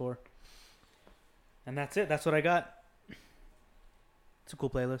song's for. And that's it. That's what I got. It's a cool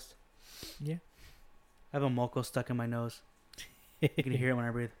playlist. Yeah. I have a moco stuck in my nose. You can hear it when I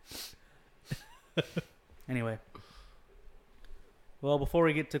breathe. Anyway. Well, before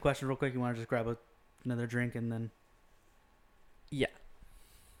we get to questions real quick, you want to just grab another drink and then... Yeah.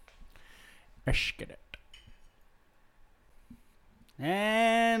 Let's get it.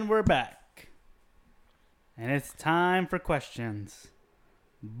 And we're back. And it's time for questions.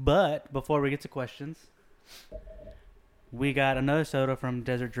 But before we get to questions, we got another soda from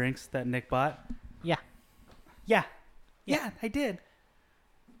Desert Drinks that Nick bought. Yeah, I did.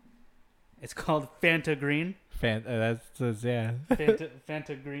 It's called Fanta Green. That's yeah.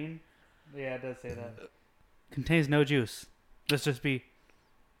 Fanta Green. Yeah, it does say that. Contains no juice. Let's just be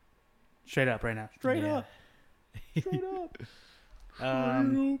straight up right now. Straight up.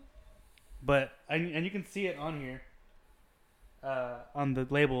 But and you can see it on here. On the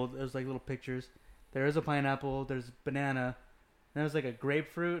label, there's like little pictures. There is a pineapple. There's banana. And there's like a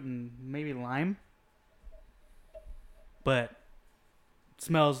grapefruit and maybe lime. But it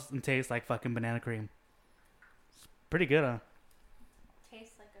smells and tastes like fucking banana cream. It's pretty good, huh?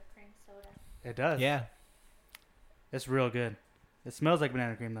 Tastes like a cream soda. It does. Yeah. It's real good. It smells like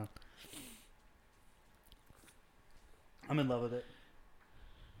banana cream though. I'm in love with it.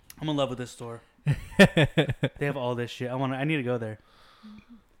 I'm in love with this store. They have all this shit. I need to go there.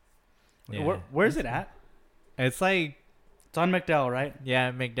 Yeah. Where's it at? It's like... It's on McDowell, right?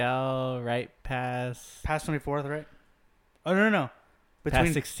 Yeah, McDowell, right past... Past 24th, right? Oh, no.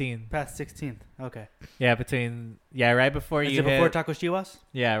 Past 16th. Past 16th. Okay. Yeah, right before Is you it before Taco Chihuahuas?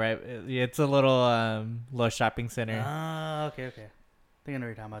 Yeah, right. It's a little shopping center. Ah, okay. I think I know what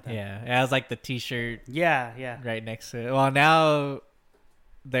you're talking about that. Yeah, it has like the T-shirt. Yeah. Right next to it. Well, now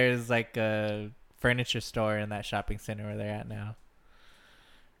there's like a furniture store in that shopping center where they're at now.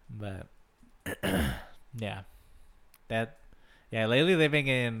 But yeah, lately they've been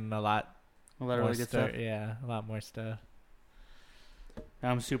getting a lot of really good stuff. Yeah, a lot more stuff.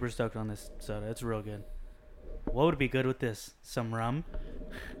 I'm super stoked on this soda. It's real good. What would be good with this? Some rum?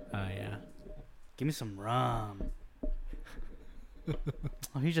 Oh, yeah. Give me some rum.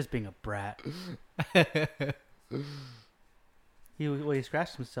 Oh, he's just being a brat. He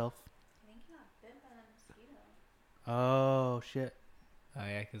scratched himself. I think he got bit by a mosquito. Oh, shit. Oh,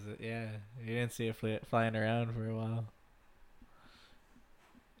 yeah, because, you didn't see it flying around for a while.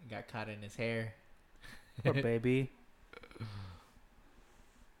 It got caught in his hair. Poor baby.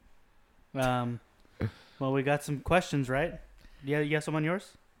 Well, we got some questions, right? Yeah, you have some on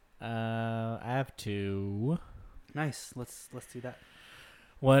yours? I have two. Nice. Let's do that.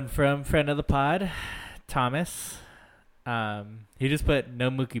 One from friend of the pod, Thomas. He just put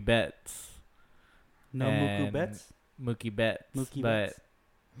no Mookie Betts. No Mookie Betts? Mookie Betts. Mookie but Betts.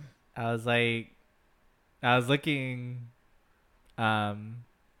 I was looking to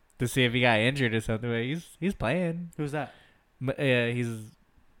see if he got injured or something, but he's playing. Who's that? He's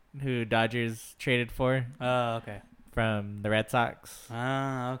who Dodgers traded for. Oh, okay. From the Red Sox.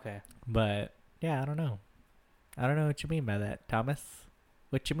 Ah, okay. But yeah, I don't know what you mean by that, Thomas.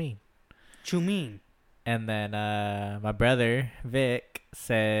 What you mean? What you mean? And then my brother Vic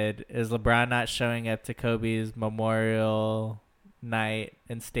said, "Is LeBron not showing up to Kobe's memorial night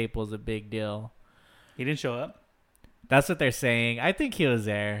in Staples a big deal?" He didn't show up? That's what they're saying. I think he was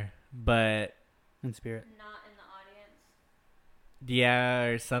there, but in spirit. Not in the audience. Yeah,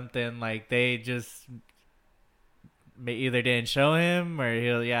 or something. Like they just either didn't show him, or he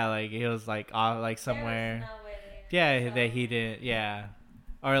was like off, like somewhere. There was no way they didn't show that him. he didn't. Yeah,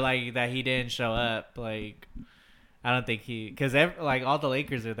 or like that he didn't show up. Like I don't think because like all the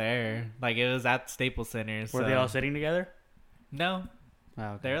Lakers are there. Like it was at Staples Center. Were they all sitting together? No, oh,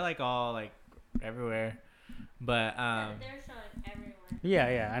 okay. They're like all like everywhere. But they're showing everyone.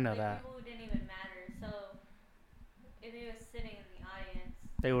 Yeah, I know that. People who didn't even matter. So if he was sitting in the audience,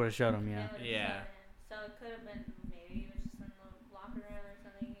 they would have showed him. Yeah. they would've shown him. So it could have been maybe he was just in the locker room or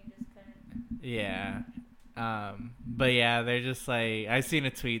something. He just couldn't. Yeah. But yeah, they're just like, I seen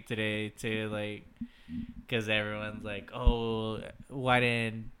a tweet today too, like, because everyone's like, oh, why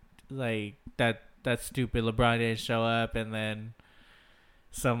didn't like that stupid LeBron didn't show up, and then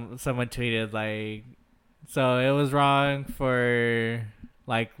someone tweeted like, so it was wrong for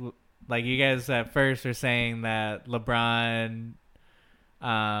like you guys at first were saying that LeBron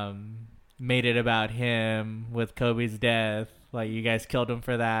made it about him with Kobe's death, Like, you guys killed him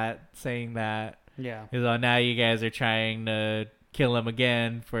for that, saying that. Yeah. So now you guys are trying to kill him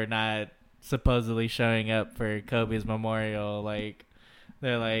again for not supposedly showing up for Kobe's memorial. Like,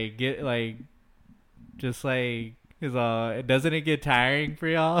 they're like, doesn't it get tiring for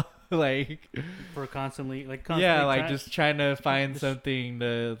y'all? Like, for constantly yeah, like just trying to find something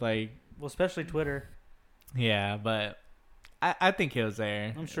to like. Well, especially Twitter. Yeah, but I think he was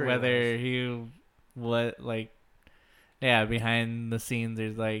there. I'm sure whether behind the scenes or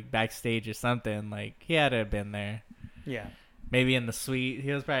like backstage or something, like he had to have been there. Yeah. Maybe in the suite.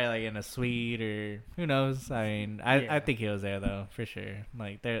 He was probably like in a suite or who knows. I mean, I think he was there though, for sure.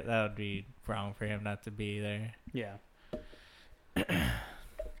 Like that would be wrong for him not to be there. Yeah.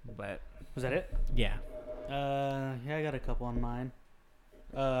 But was that it? Yeah. Yeah, I got a couple on mine.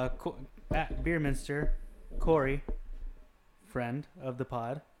 At Beerminster, Corey, friend of the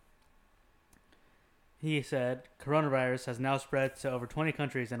pod, he said coronavirus has now spread to over 20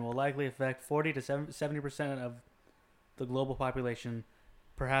 countries and will likely affect 40 to 70% of the global population,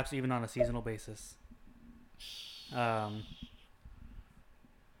 perhaps even on a seasonal basis. Yeah,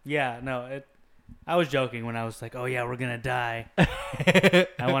 no, I was joking when I was like, "Oh yeah, we're gonna die." I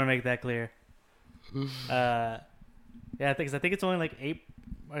want to make that clear. Yeah, I think it's only like 8.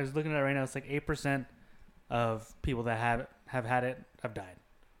 I was looking at it right now. It's like 8% of people that have had it have died.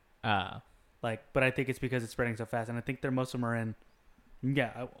 But I think it's because it's spreading so fast, and I think most of them are in.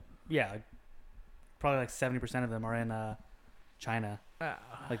 Yeah, probably like 70% of them are in China.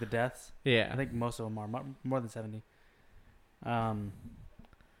 Like the deaths. Yeah, I think most of them are more than 70.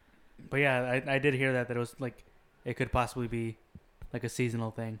 But yeah, I did hear that it was like it could possibly be like a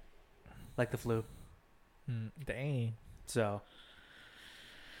seasonal thing, like the flu. Dang. So.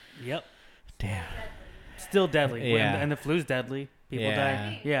 Yep. Damn. Still deadly. Yeah. And the flu's deadly. People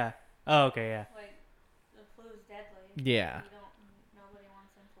die. Yeah. Oh, okay, yeah. Like, the flu's deadly. Yeah. Nobody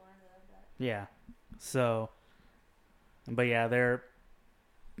wants influenza. But. Yeah. So, but yeah, they're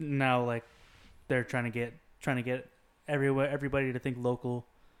now like they're trying to get everybody to think local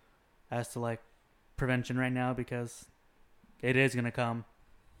as to like prevention right now, because it is gonna come,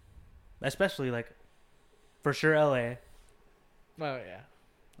 especially like for sure LA. Oh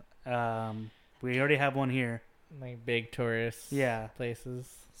yeah. We already have one here. Like big tourist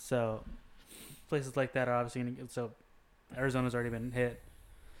places. So places like that are obviously gonna get, so Arizona's already been hit.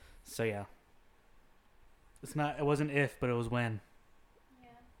 So yeah. It wasn't if, but it was when. Yeah.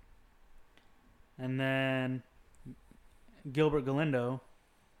 And then Gilbert Galindo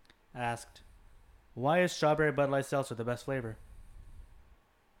asked, "Why is strawberry Bud Light Seltzer the best flavor?"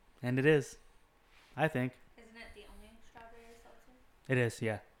 And it is, I think. Isn't it the only strawberry seltzer? It is,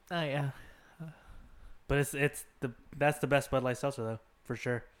 yeah. Oh yeah. But that's the best Bud Light Seltzer though, for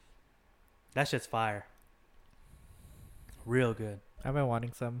sure. That shit's fire. Real good. I've been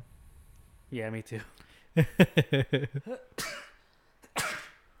wanting some. Yeah, me too.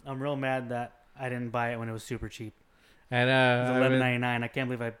 I'm real mad that I didn't buy it when it was super cheap. I know. It was $11.99. I can't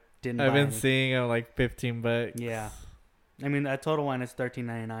believe I didn't. I've been seeing them like $15. Yeah, I mean at Total Wine it's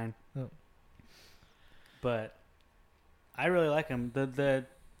 $13.99. Oh. But I really like them. The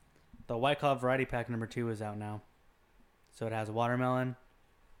White Claw Variety Pack number 2 is out now, so it has watermelon.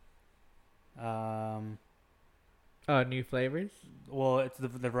 New flavors. Well, it's the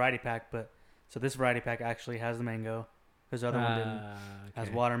variety pack, but so this variety pack actually has the mango. His other one didn't. Okay. Has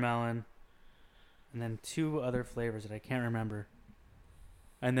watermelon, and then 2 other flavors that I can't remember.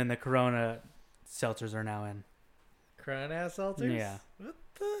 And then the Corona seltzers are now in. Corona seltzers? Yeah. What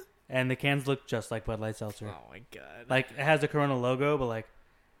the? And the cans look just like Bud Light Seltzer. Oh my god. Like it has the Corona logo, but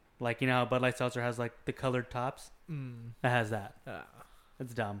like you know how Bud Light Seltzer has like the colored tops? It has that.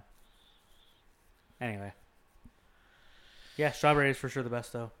 It's dumb. Anyway. Yeah, strawberry is for sure the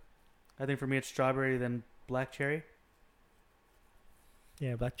best though. I think for me it's strawberry, then black cherry.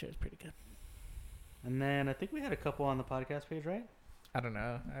 Yeah, black cherry is pretty good. And then I think we had a couple on the podcast page, right? I don't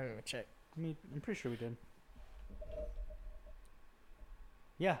know. I haven't checked. I'm pretty sure we did.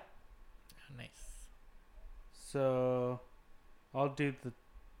 Yeah. Oh, nice. So I'll do the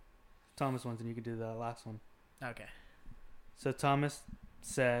Thomas ones and you can do the last one. Okay. So Thomas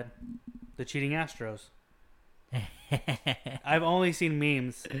said the cheating Astros. I've only seen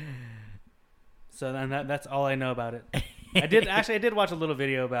memes. So then that's all I know about it. I did watch a little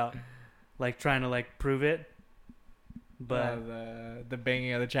video about like trying to like prove it. But the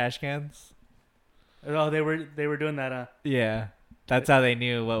banging of the trash cans. Oh, they were doing that. Yeah, that's how they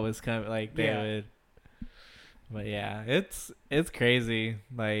knew what was coming. Like they would. But yeah, it's crazy.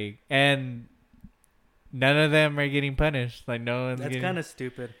 Like, and none of them are getting punished. Like no one's. That's kind of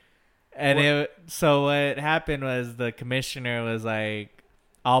stupid. And so what happened was the commissioner was like,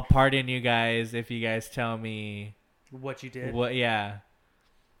 I'll pardon you guys if you guys tell me what you did. Yeah.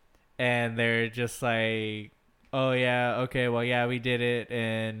 And they're just like, oh yeah, okay, well yeah, we did it.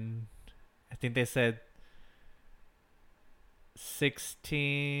 And I think they said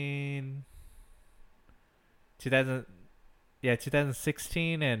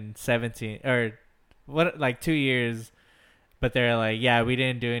 2016 and 17 or what, like 2 years. But they're like, yeah, we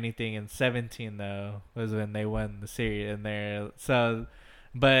didn't do anything in 17 though, was when they won the series. And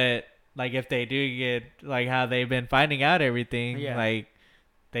but like if they do get like how they've been finding out everything, like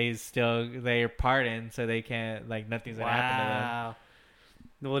they're pardoned, so they can't, like, nothing's gonna happen to them. Wow.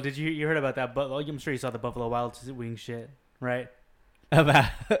 Well, did you heard about that? But I'm sure you saw the Buffalo Wild Wings shit, right? About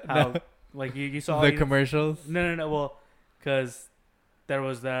how like you saw the commercials? No. Well, because there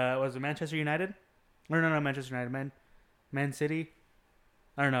was it Manchester United? Or no, Manchester United, Man City.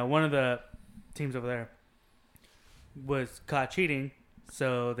 I don't know. One of the teams over there was caught cheating,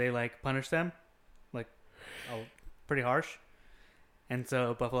 so they like punished them, like, pretty harsh. And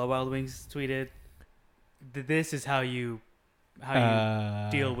so Buffalo Wild Wings tweeted, "This is how you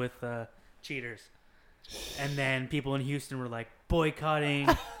deal with cheaters." And then people in Houston were like boycotting.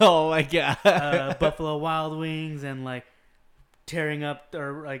 Oh my god! Buffalo Wild Wings and like tearing up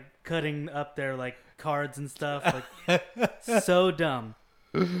or like cutting up their like cards and stuff. Like so dumb,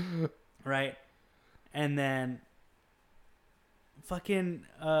 right? And then fucking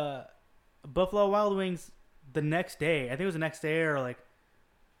Buffalo Wild Wings the next day, I think it was the next day or like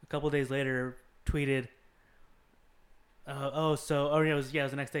a couple days later, tweeted, it was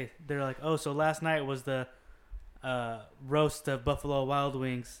the next day. They're like, oh, so last night was the roast of Buffalo Wild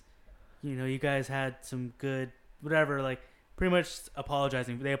Wings. You know, you guys had some good whatever, like pretty much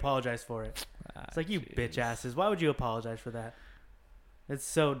apologizing. They apologized for it. It's like, you bitch asses. Why would you apologize for that? It's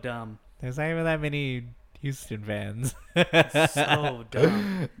so dumb. There's not even that many Houston fans. It's so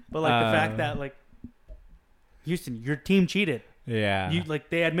dumb. But like the fact that like Houston, your team cheated. Yeah.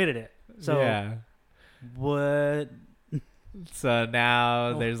 They admitted it. So yeah. What? So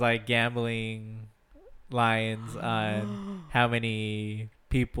now there's like gambling lines on how many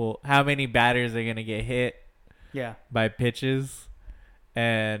batters are gonna get hit. Yeah. By pitches,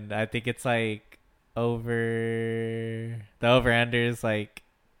 and I think it's like the over-under is like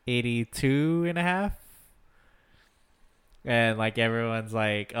 82.5, and like everyone's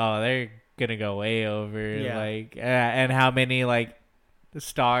like, oh, they're gonna go way over. Yeah. Like, and how many like the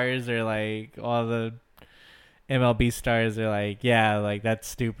stars are like, all the MLB stars are like, yeah, like that's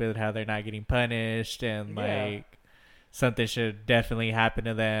stupid how they're not getting punished, and like something should definitely happen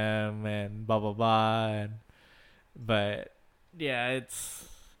to them, and blah blah blah. But yeah, it's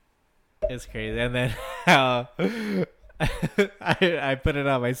crazy. And then how I put it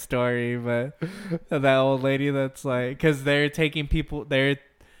on my story, but that old lady that's like, because they're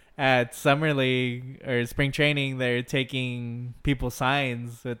at summer league or spring training, they're taking people's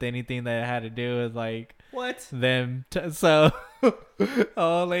signs with anything that had to do with like what them. So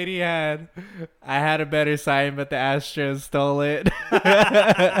old lady I had a better sign, but the Astros stole it.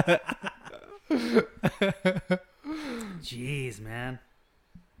 Jeez, man.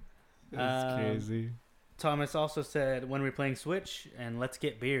 That's crazy. Thomas also said, when we're playing Switch and let's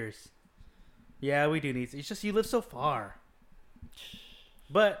get beers. Yeah, we do need. It's just you live so far.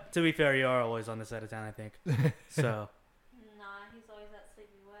 But to be fair, you are always on this side of town, I think. So. Nah, he's always at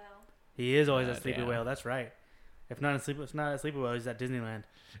Sleepy Whale. He is always at Sleepy Whale. That's right. If not at Sleepy Whale, he's at Disneyland.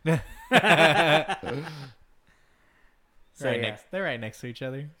 So they're right next to each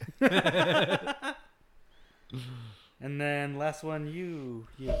other. And then last one, you.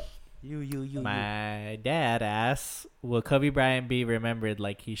 My dad asks, will Kobe Bryant be remembered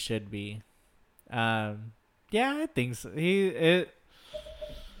like he should be? Yeah, I think so.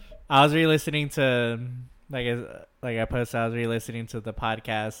 I was re-listening to, like I posted, I was re-listening to the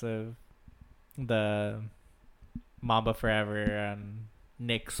podcast of the Mamba Forever on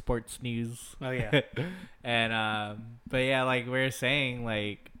Nick Sports News. Oh yeah. And but yeah, like we were saying,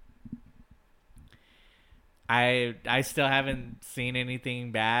 like I still haven't seen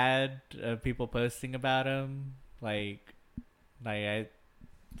anything bad of people posting about him. I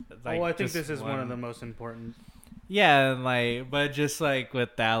think this is one of the most important. Yeah, and like, but just like with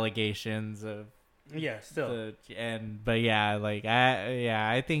the allegations of. Yeah, still.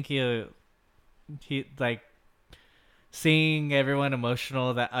 I think he like seeing everyone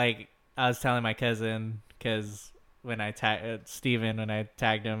emotional. That, like, I was telling my cousin, because when I tagged Steven, when I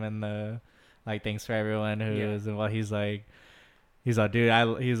tagged him in the, like, thanks for everyone who was involved, he's like, He's all, dude, I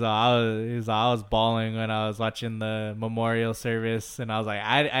was bawling when I was watching the memorial service, and I was like,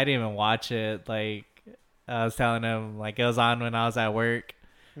 I didn't even watch it. Like, I was telling him, like, it was on when I was at work,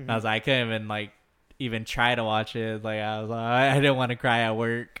 and I was like, I couldn't even, like, even try to watch it. Like, I was like, I didn't want to cry at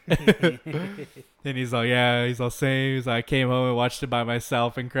work. And he's like, yeah, he's all saying, he's like, I came home and watched it by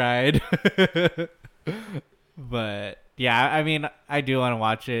myself and cried. But yeah, I mean, I do want to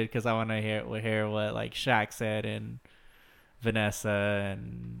watch it because I want to hear what like Shaq said and Vanessa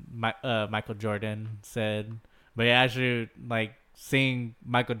and Michael Jordan said. But yeah, actually, like seeing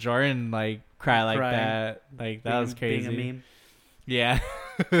Michael Jordan like cry like that, like that was crazy. Being a meme. Yeah.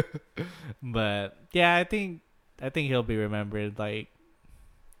 But yeah, I think he'll be remembered like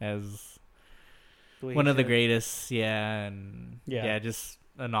as one of the greatest. Yeah, and yeah, just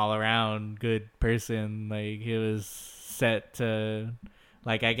an all around good person. Like he was set to,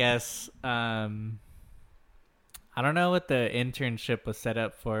 like, I guess I don't know what the internship was set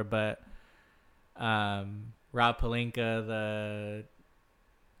up for, but Rob Pelinka,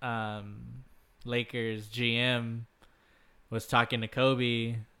 the Lakers GM, was talking to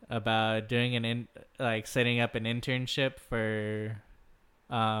Kobe about doing setting up an internship for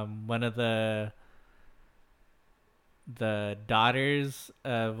one of the daughters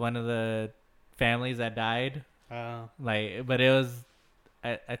of one of the families that died. Like, but it was,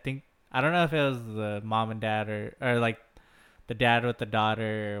 I think, I don't know if it was the mom and dad or like the dad with the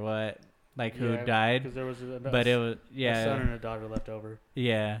daughter or what, like who died. Because there was but it was a son and a daughter left over.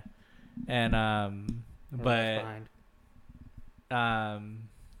 Yeah, and but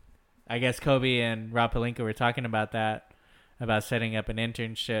I guess Kobe and Rob Pelinka were talking about that, about setting up an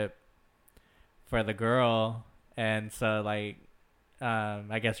internship for the girl, and so like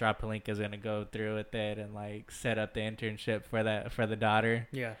I guess Rob Pelinka is gonna go through with it and like set up the internship for the daughter.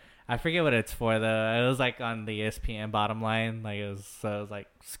 Yeah. I forget what it's for though. It was like on the ESPN bottom line. Like it was like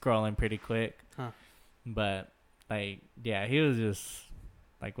scrolling pretty quick. Huh. But like yeah, he was just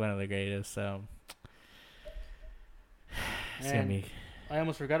like one of the greatest. So I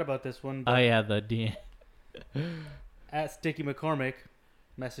almost forgot about this one. Oh yeah, the D. At Sticky McCormick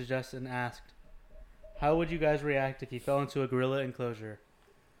messaged us and asked, "How would you guys react if you fell into a gorilla enclosure?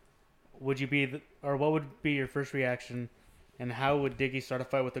 Would you be what would be your first reaction? And how would Diggy start a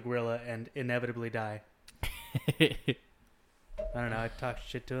fight with the gorilla and inevitably die?" I don't know. I talked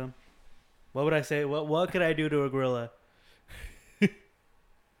shit to him. What would I say? What could I do to a gorilla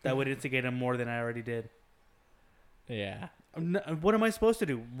that would instigate him more than I already did? Yeah. What am I supposed to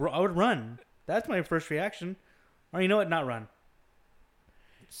do? I would run. That's my first reaction. Or you know what? Not run.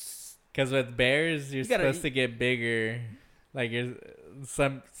 Because with bears, you're supposed to get bigger. Like you're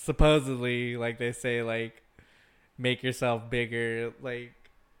supposedly, like they say, like make yourself bigger, like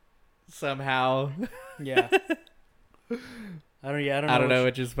somehow. Yeah. I don't know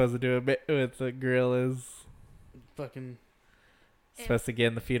what you're supposed to do with the gorillas. Fucking. Supposed to get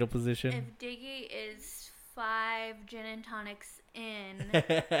in the fetal position. If Diggy is 5 gin and tonics in,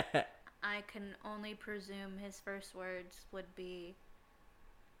 I can only presume his first words would be,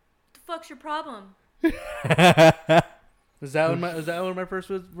 "The fuck's your problem?" Was that what my first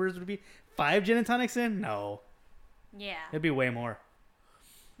words would be? 5 gin and tonics in? No. Yeah. It'd be way more.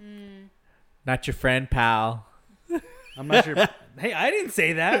 Not your friend, pal. I'm not sure. Hey, I didn't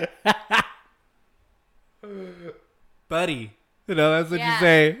say that. Buddy. You know, that's what you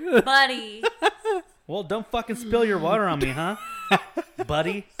say. Buddy. Well, don't fucking spill your water on me, huh?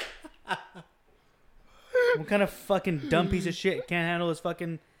 Buddy. What kind of fucking dumb piece of shit can't handle his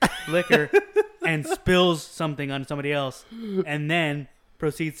fucking liquor and spills something on somebody else and then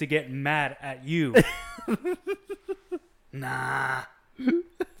proceeds to get mad at you? Nah.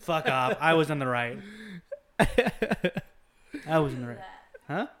 Fuck off. I was on the right. I was in the right.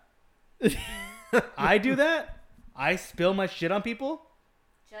 Huh? I do that? I spill my shit on people?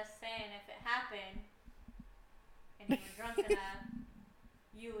 Just saying, if it happened and you were drunk enough,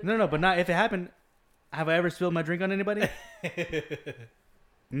 you would. No, but not if it happened. Have I ever spilled my drink on anybody?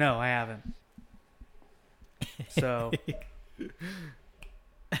 No, I haven't. So,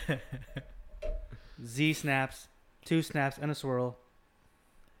 Z snaps, 2 snaps, and a swirl.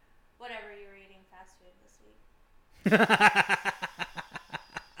 Whatever, you're eating fast food this week.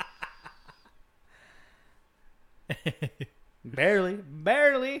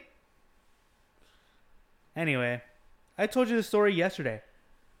 Barely. Anyway, I told you the story yesterday.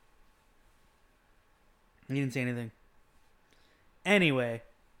 You didn't say anything. Anyway,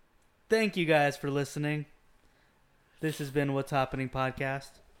 thank you guys for listening. This has been What's Happening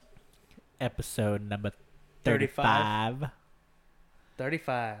Podcast. Episode number 35.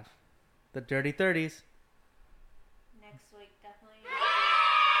 35. The Dirty 30s. Next week, definitely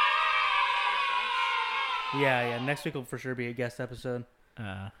Yeah. Next week will for sure be a guest episode.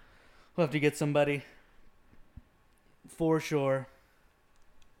 We'll have to get somebody for sure.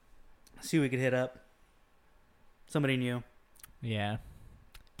 See who we could hit up. Somebody new. Yeah.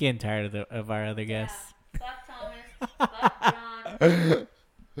 Getting tired of our other guests. Fuck Thomas. Fuck John.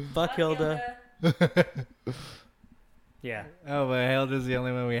 Fuck Hilda. Yeah. Oh, but Hilda's the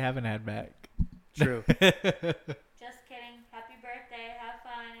only one we haven't had back. True. Just kidding. Happy birthday. Have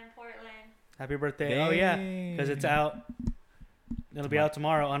fun in Portland. Happy birthday. Yay. Oh, yeah. Because it's out. It'll be out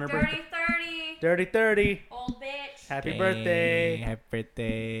tomorrow on her birthday. Dirty 30. Old bitch. Happy birthday. Happy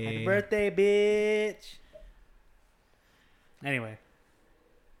birthday. Happy birthday, bitch. Anyway.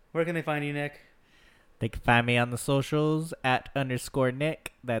 Where can they find you, Nick? They can find me on the socials at _Nick.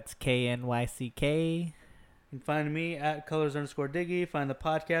 That's KNYCK. You can find me at colors_Diggy. Find the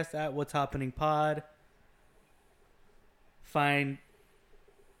podcast at What's Happening Pod. Find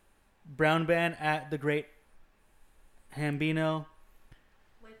Brown Band at The Great Hambino.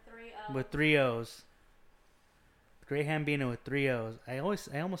 With 3 O's. Great Hambino with 3 O's. I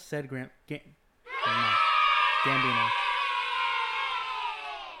almost said Gambino.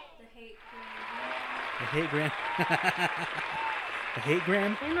 The hate gram. The hate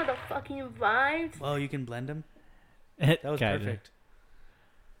gram? You know the fucking vibes. Oh, you can blend them? That was Kinda. perfect.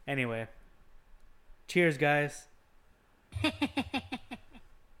 Anyway. Cheers, guys.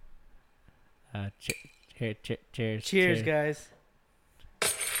 Cheers. Cheers, guys.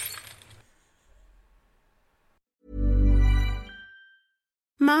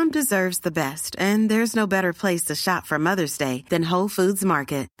 Mom deserves the best, and there's no better place to shop for Mother's Day than Whole Foods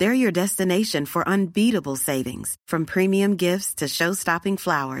Market. They're your destination for unbeatable savings, from premium gifts to show-stopping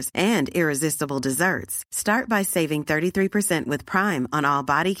flowers and irresistible desserts. Start by saving 33% with Prime on all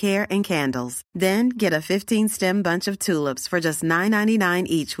body care and candles. Then get a 15-stem bunch of tulips for just $9.99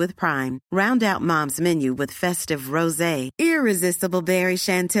 each with Prime. Round out Mom's menu with festive rosé, irresistible berry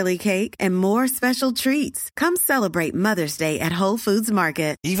chantilly cake, and more special treats. Come celebrate Mother's Day at Whole Foods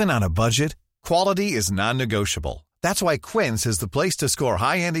Market. Even on a budget, quality is non-negotiable. That's why Quince is the place to score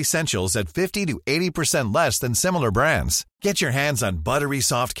high-end essentials at 50 to 80% less than similar brands. Get your hands on buttery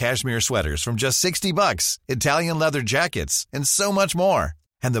soft cashmere sweaters from just $60, Italian leather jackets, and so much more.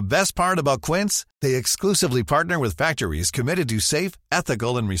 And the best part about Quince, they exclusively partner with factories committed to safe,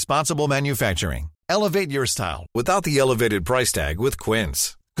 ethical, and responsible manufacturing. Elevate your style without the elevated price tag with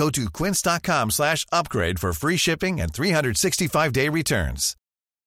Quince. Go to quince.com/upgrade for free shipping and 365-day returns.